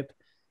scope clip,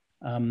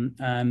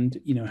 and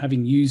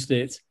having used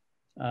it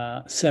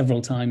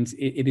several times,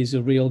 it is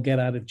a real get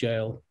out of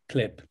jail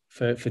clip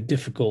for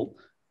difficult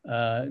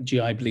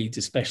GI bleeds,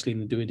 especially in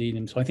the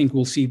duodenum. So I think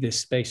we'll see this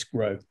space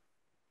grow.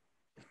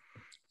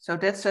 So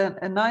that's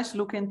a nice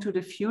look into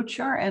the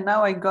future. And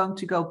now I'm going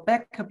to go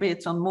back a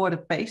bit on more the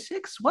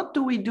basics. What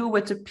do we do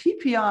with the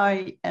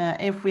PPI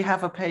if we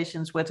have a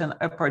patient with an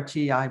upper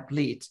GI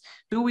bleed?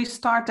 Do we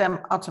start them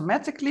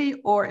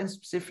automatically or in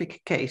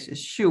specific cases?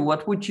 Shou,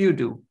 what would you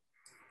do?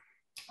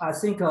 I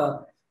think,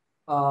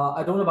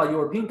 I don't know about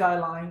European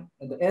guideline,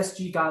 and the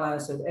ESGE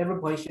guideline says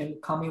every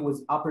patient coming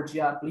with upper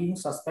GI bleeding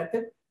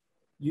suspected,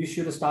 you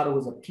should start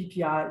with a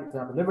PPI if you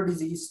have liver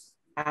disease,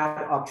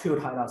 add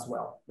octreotide as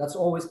well. That's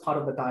always part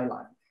of the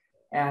guideline.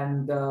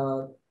 And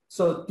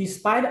so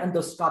despite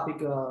endoscopic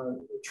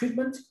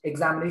treatment,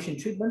 examination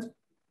treatment,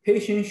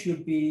 patients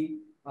should be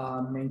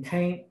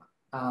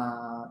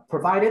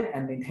provided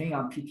and maintained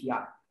on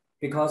PPI,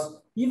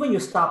 because even you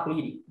stop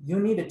bleeding, you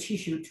need the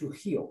tissue to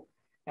heal.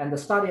 And the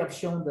study have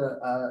shown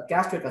the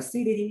gastric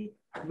acidity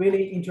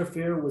really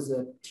interfere with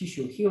the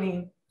tissue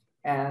healing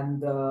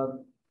and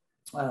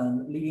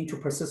leading to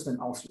persistent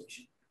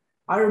ulceration.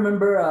 I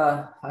remember,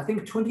 I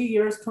think 10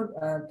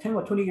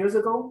 or 20 years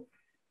ago,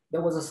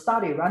 there was a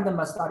study,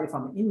 randomized study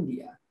from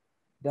India.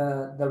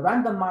 The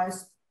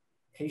randomized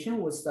patient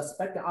was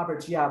suspected upper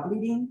GI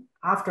bleeding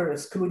after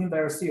excluding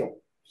variceal,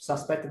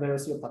 suspected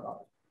variceal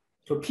pathology,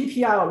 to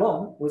PPI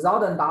alone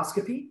without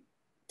endoscopy,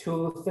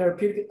 to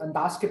therapeutic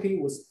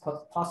endoscopy with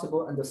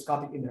possible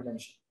endoscopic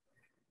intervention.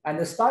 And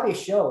the study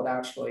showed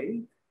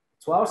actually,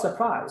 to our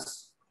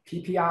surprise,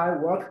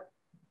 PPI work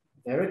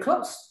very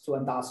close to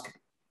endoscopy.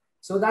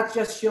 So that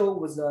just shows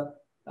with the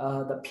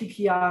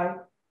PPI,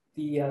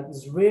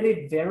 is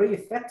really very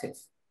effective.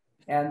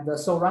 And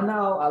so right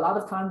now, a lot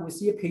of time we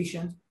see a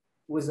patient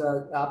with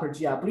upper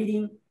GI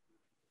bleeding,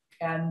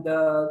 and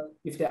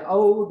if they're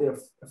old, they're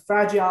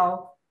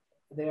fragile,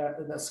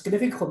 they're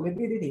significant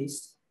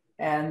comorbidities,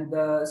 and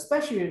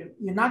especially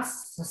you're not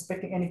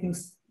suspecting anything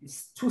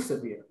is too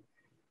severe.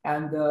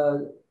 And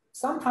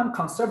sometimes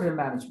conservative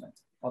management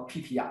of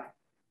PPI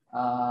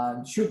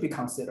should be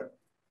considered.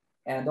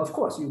 And of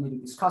course, you need to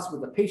discuss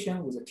with the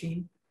patient, with the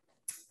team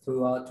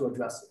to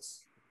address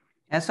this.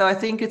 And so I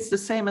think it's the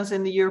same as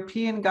in the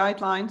European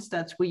guidelines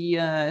that we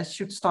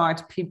should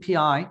start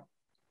PPI.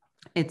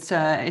 It's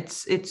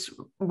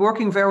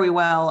working very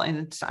well, and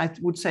it's, I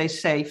would say,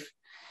 safe.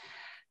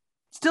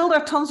 Still, there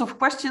are tons of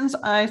questions.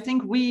 I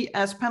think we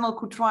as panel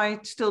could try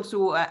still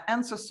to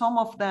answer some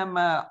of them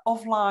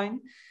offline.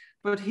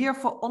 But here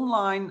for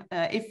online,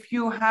 if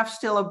you have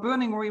still a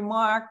burning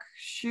remark,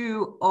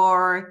 Shou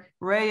or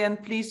Rehan,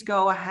 please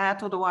go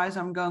ahead. Otherwise,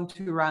 I'm going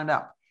to round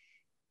up.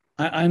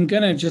 I'm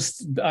going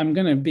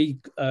to be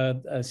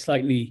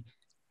slightly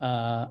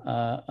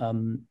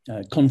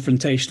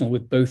confrontational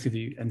with both of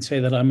you and say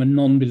that I'm a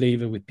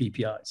non-believer with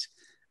PPIs.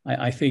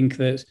 I think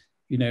that,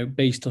 you know,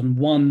 based on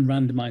one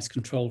randomized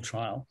control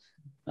trial,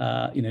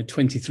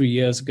 23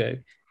 years ago,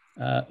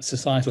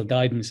 societal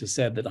guidance has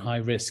said that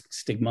high-risk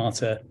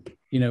stigmata,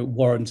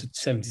 warranted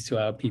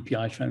 72-hour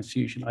PPI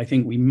transfusion. I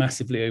think we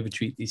massively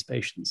overtreat these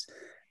patients.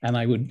 And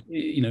I would,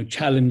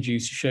 challenge you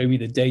to show me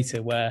the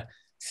data where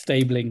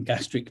stabilizing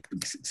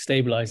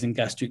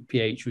gastric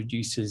pH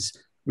reduces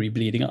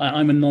rebleeding.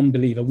 I'm a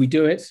non-believer. We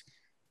do it,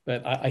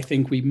 but I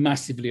think we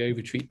massively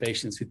overtreat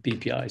patients with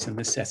PPIs in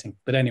this setting.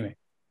 But anyway.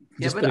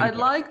 Yeah, but I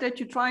like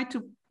that you try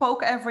to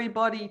poke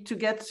everybody to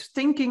get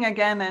thinking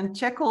again and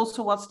check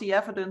also what's the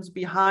evidence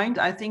behind.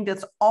 I think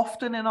that's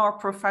often in our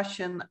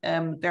profession,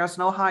 there's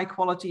no high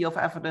quality of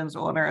evidence,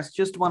 or there's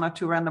just 1 or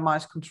 2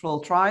 randomized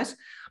controlled trials.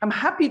 I'm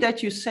happy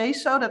that you say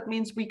so. That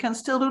means we can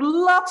still do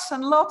lots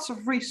and lots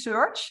of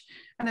research.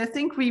 And I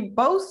think we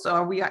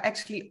are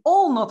actually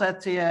all not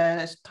at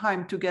the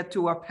time to get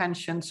to our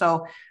pension.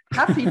 So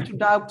happy to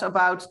doubt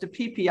about the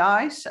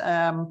PPIs,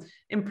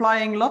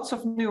 implying lots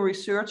of new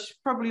research,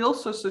 probably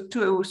also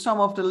to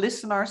some of the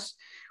listeners.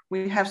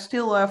 We have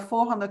still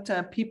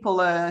 400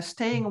 people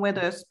staying with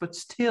us, but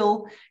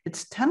still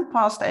it's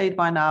 8:10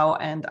 by now,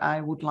 and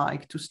I would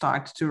like to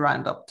start to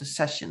round up the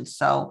session.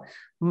 So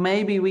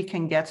maybe we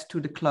can get to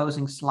the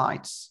closing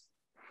slides.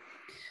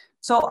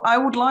 So I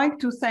would like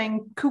to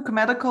thank Cook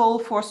Medical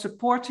for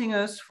supporting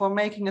us, for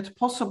making it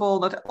possible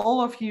that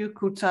all of you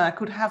could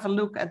have a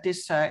look at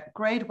this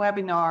great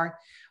webinar.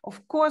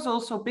 Of course,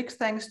 also big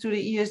thanks to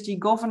the ESG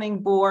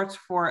Governing Board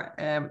for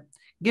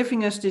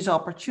giving us this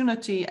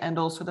opportunity, and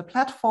also the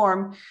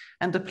platform.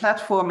 And the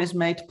platform is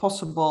made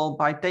possible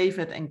by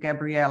David and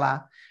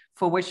Gabriella,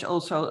 for which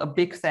also a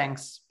big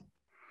thanks.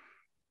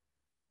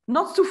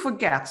 Not to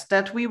forget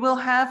that we will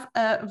have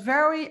a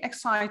very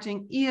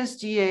exciting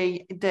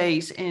ESGE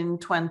days in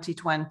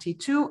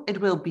 2022.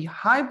 It will be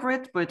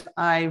hybrid, but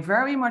I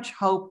very much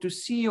hope to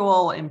see you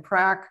all in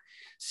Prague.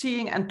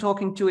 Seeing and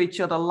talking to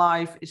each other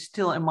live is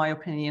still, in my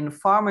opinion,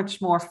 far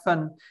much more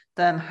fun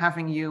than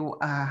having you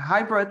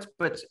hybrid.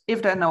 But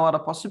if there are no other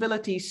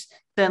possibilities,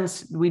 then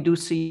we do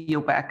see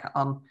you back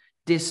on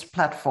this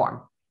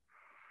platform.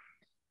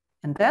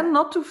 And then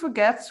not to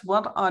forget,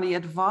 what are the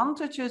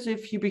advantages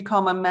if you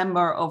become a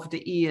member of the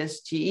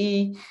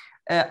ESGE?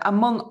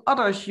 Among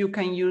others, you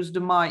can use the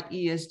My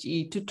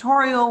ESGE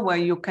tutorial, where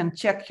you can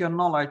check your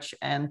knowledge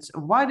and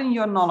widen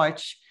your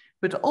knowledge,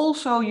 but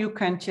also you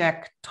can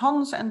check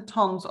tons and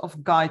tons of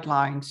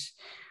guidelines,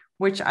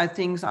 which I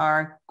think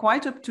are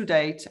quite up to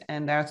date,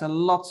 and there's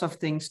lots of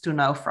things to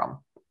know from.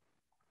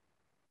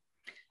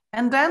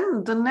 And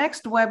then the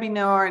next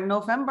webinar,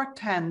 November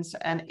 10th,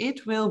 and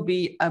it will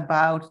be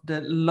about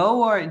the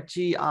lower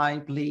GI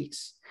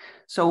bleeds.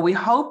 So we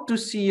hope to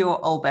see you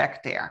all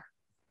back there.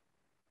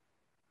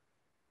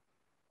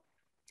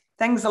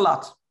 Thanks a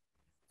lot.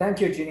 Thank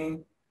you,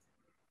 Jeanin.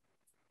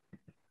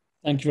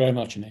 Thank you very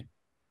much, Jeanin.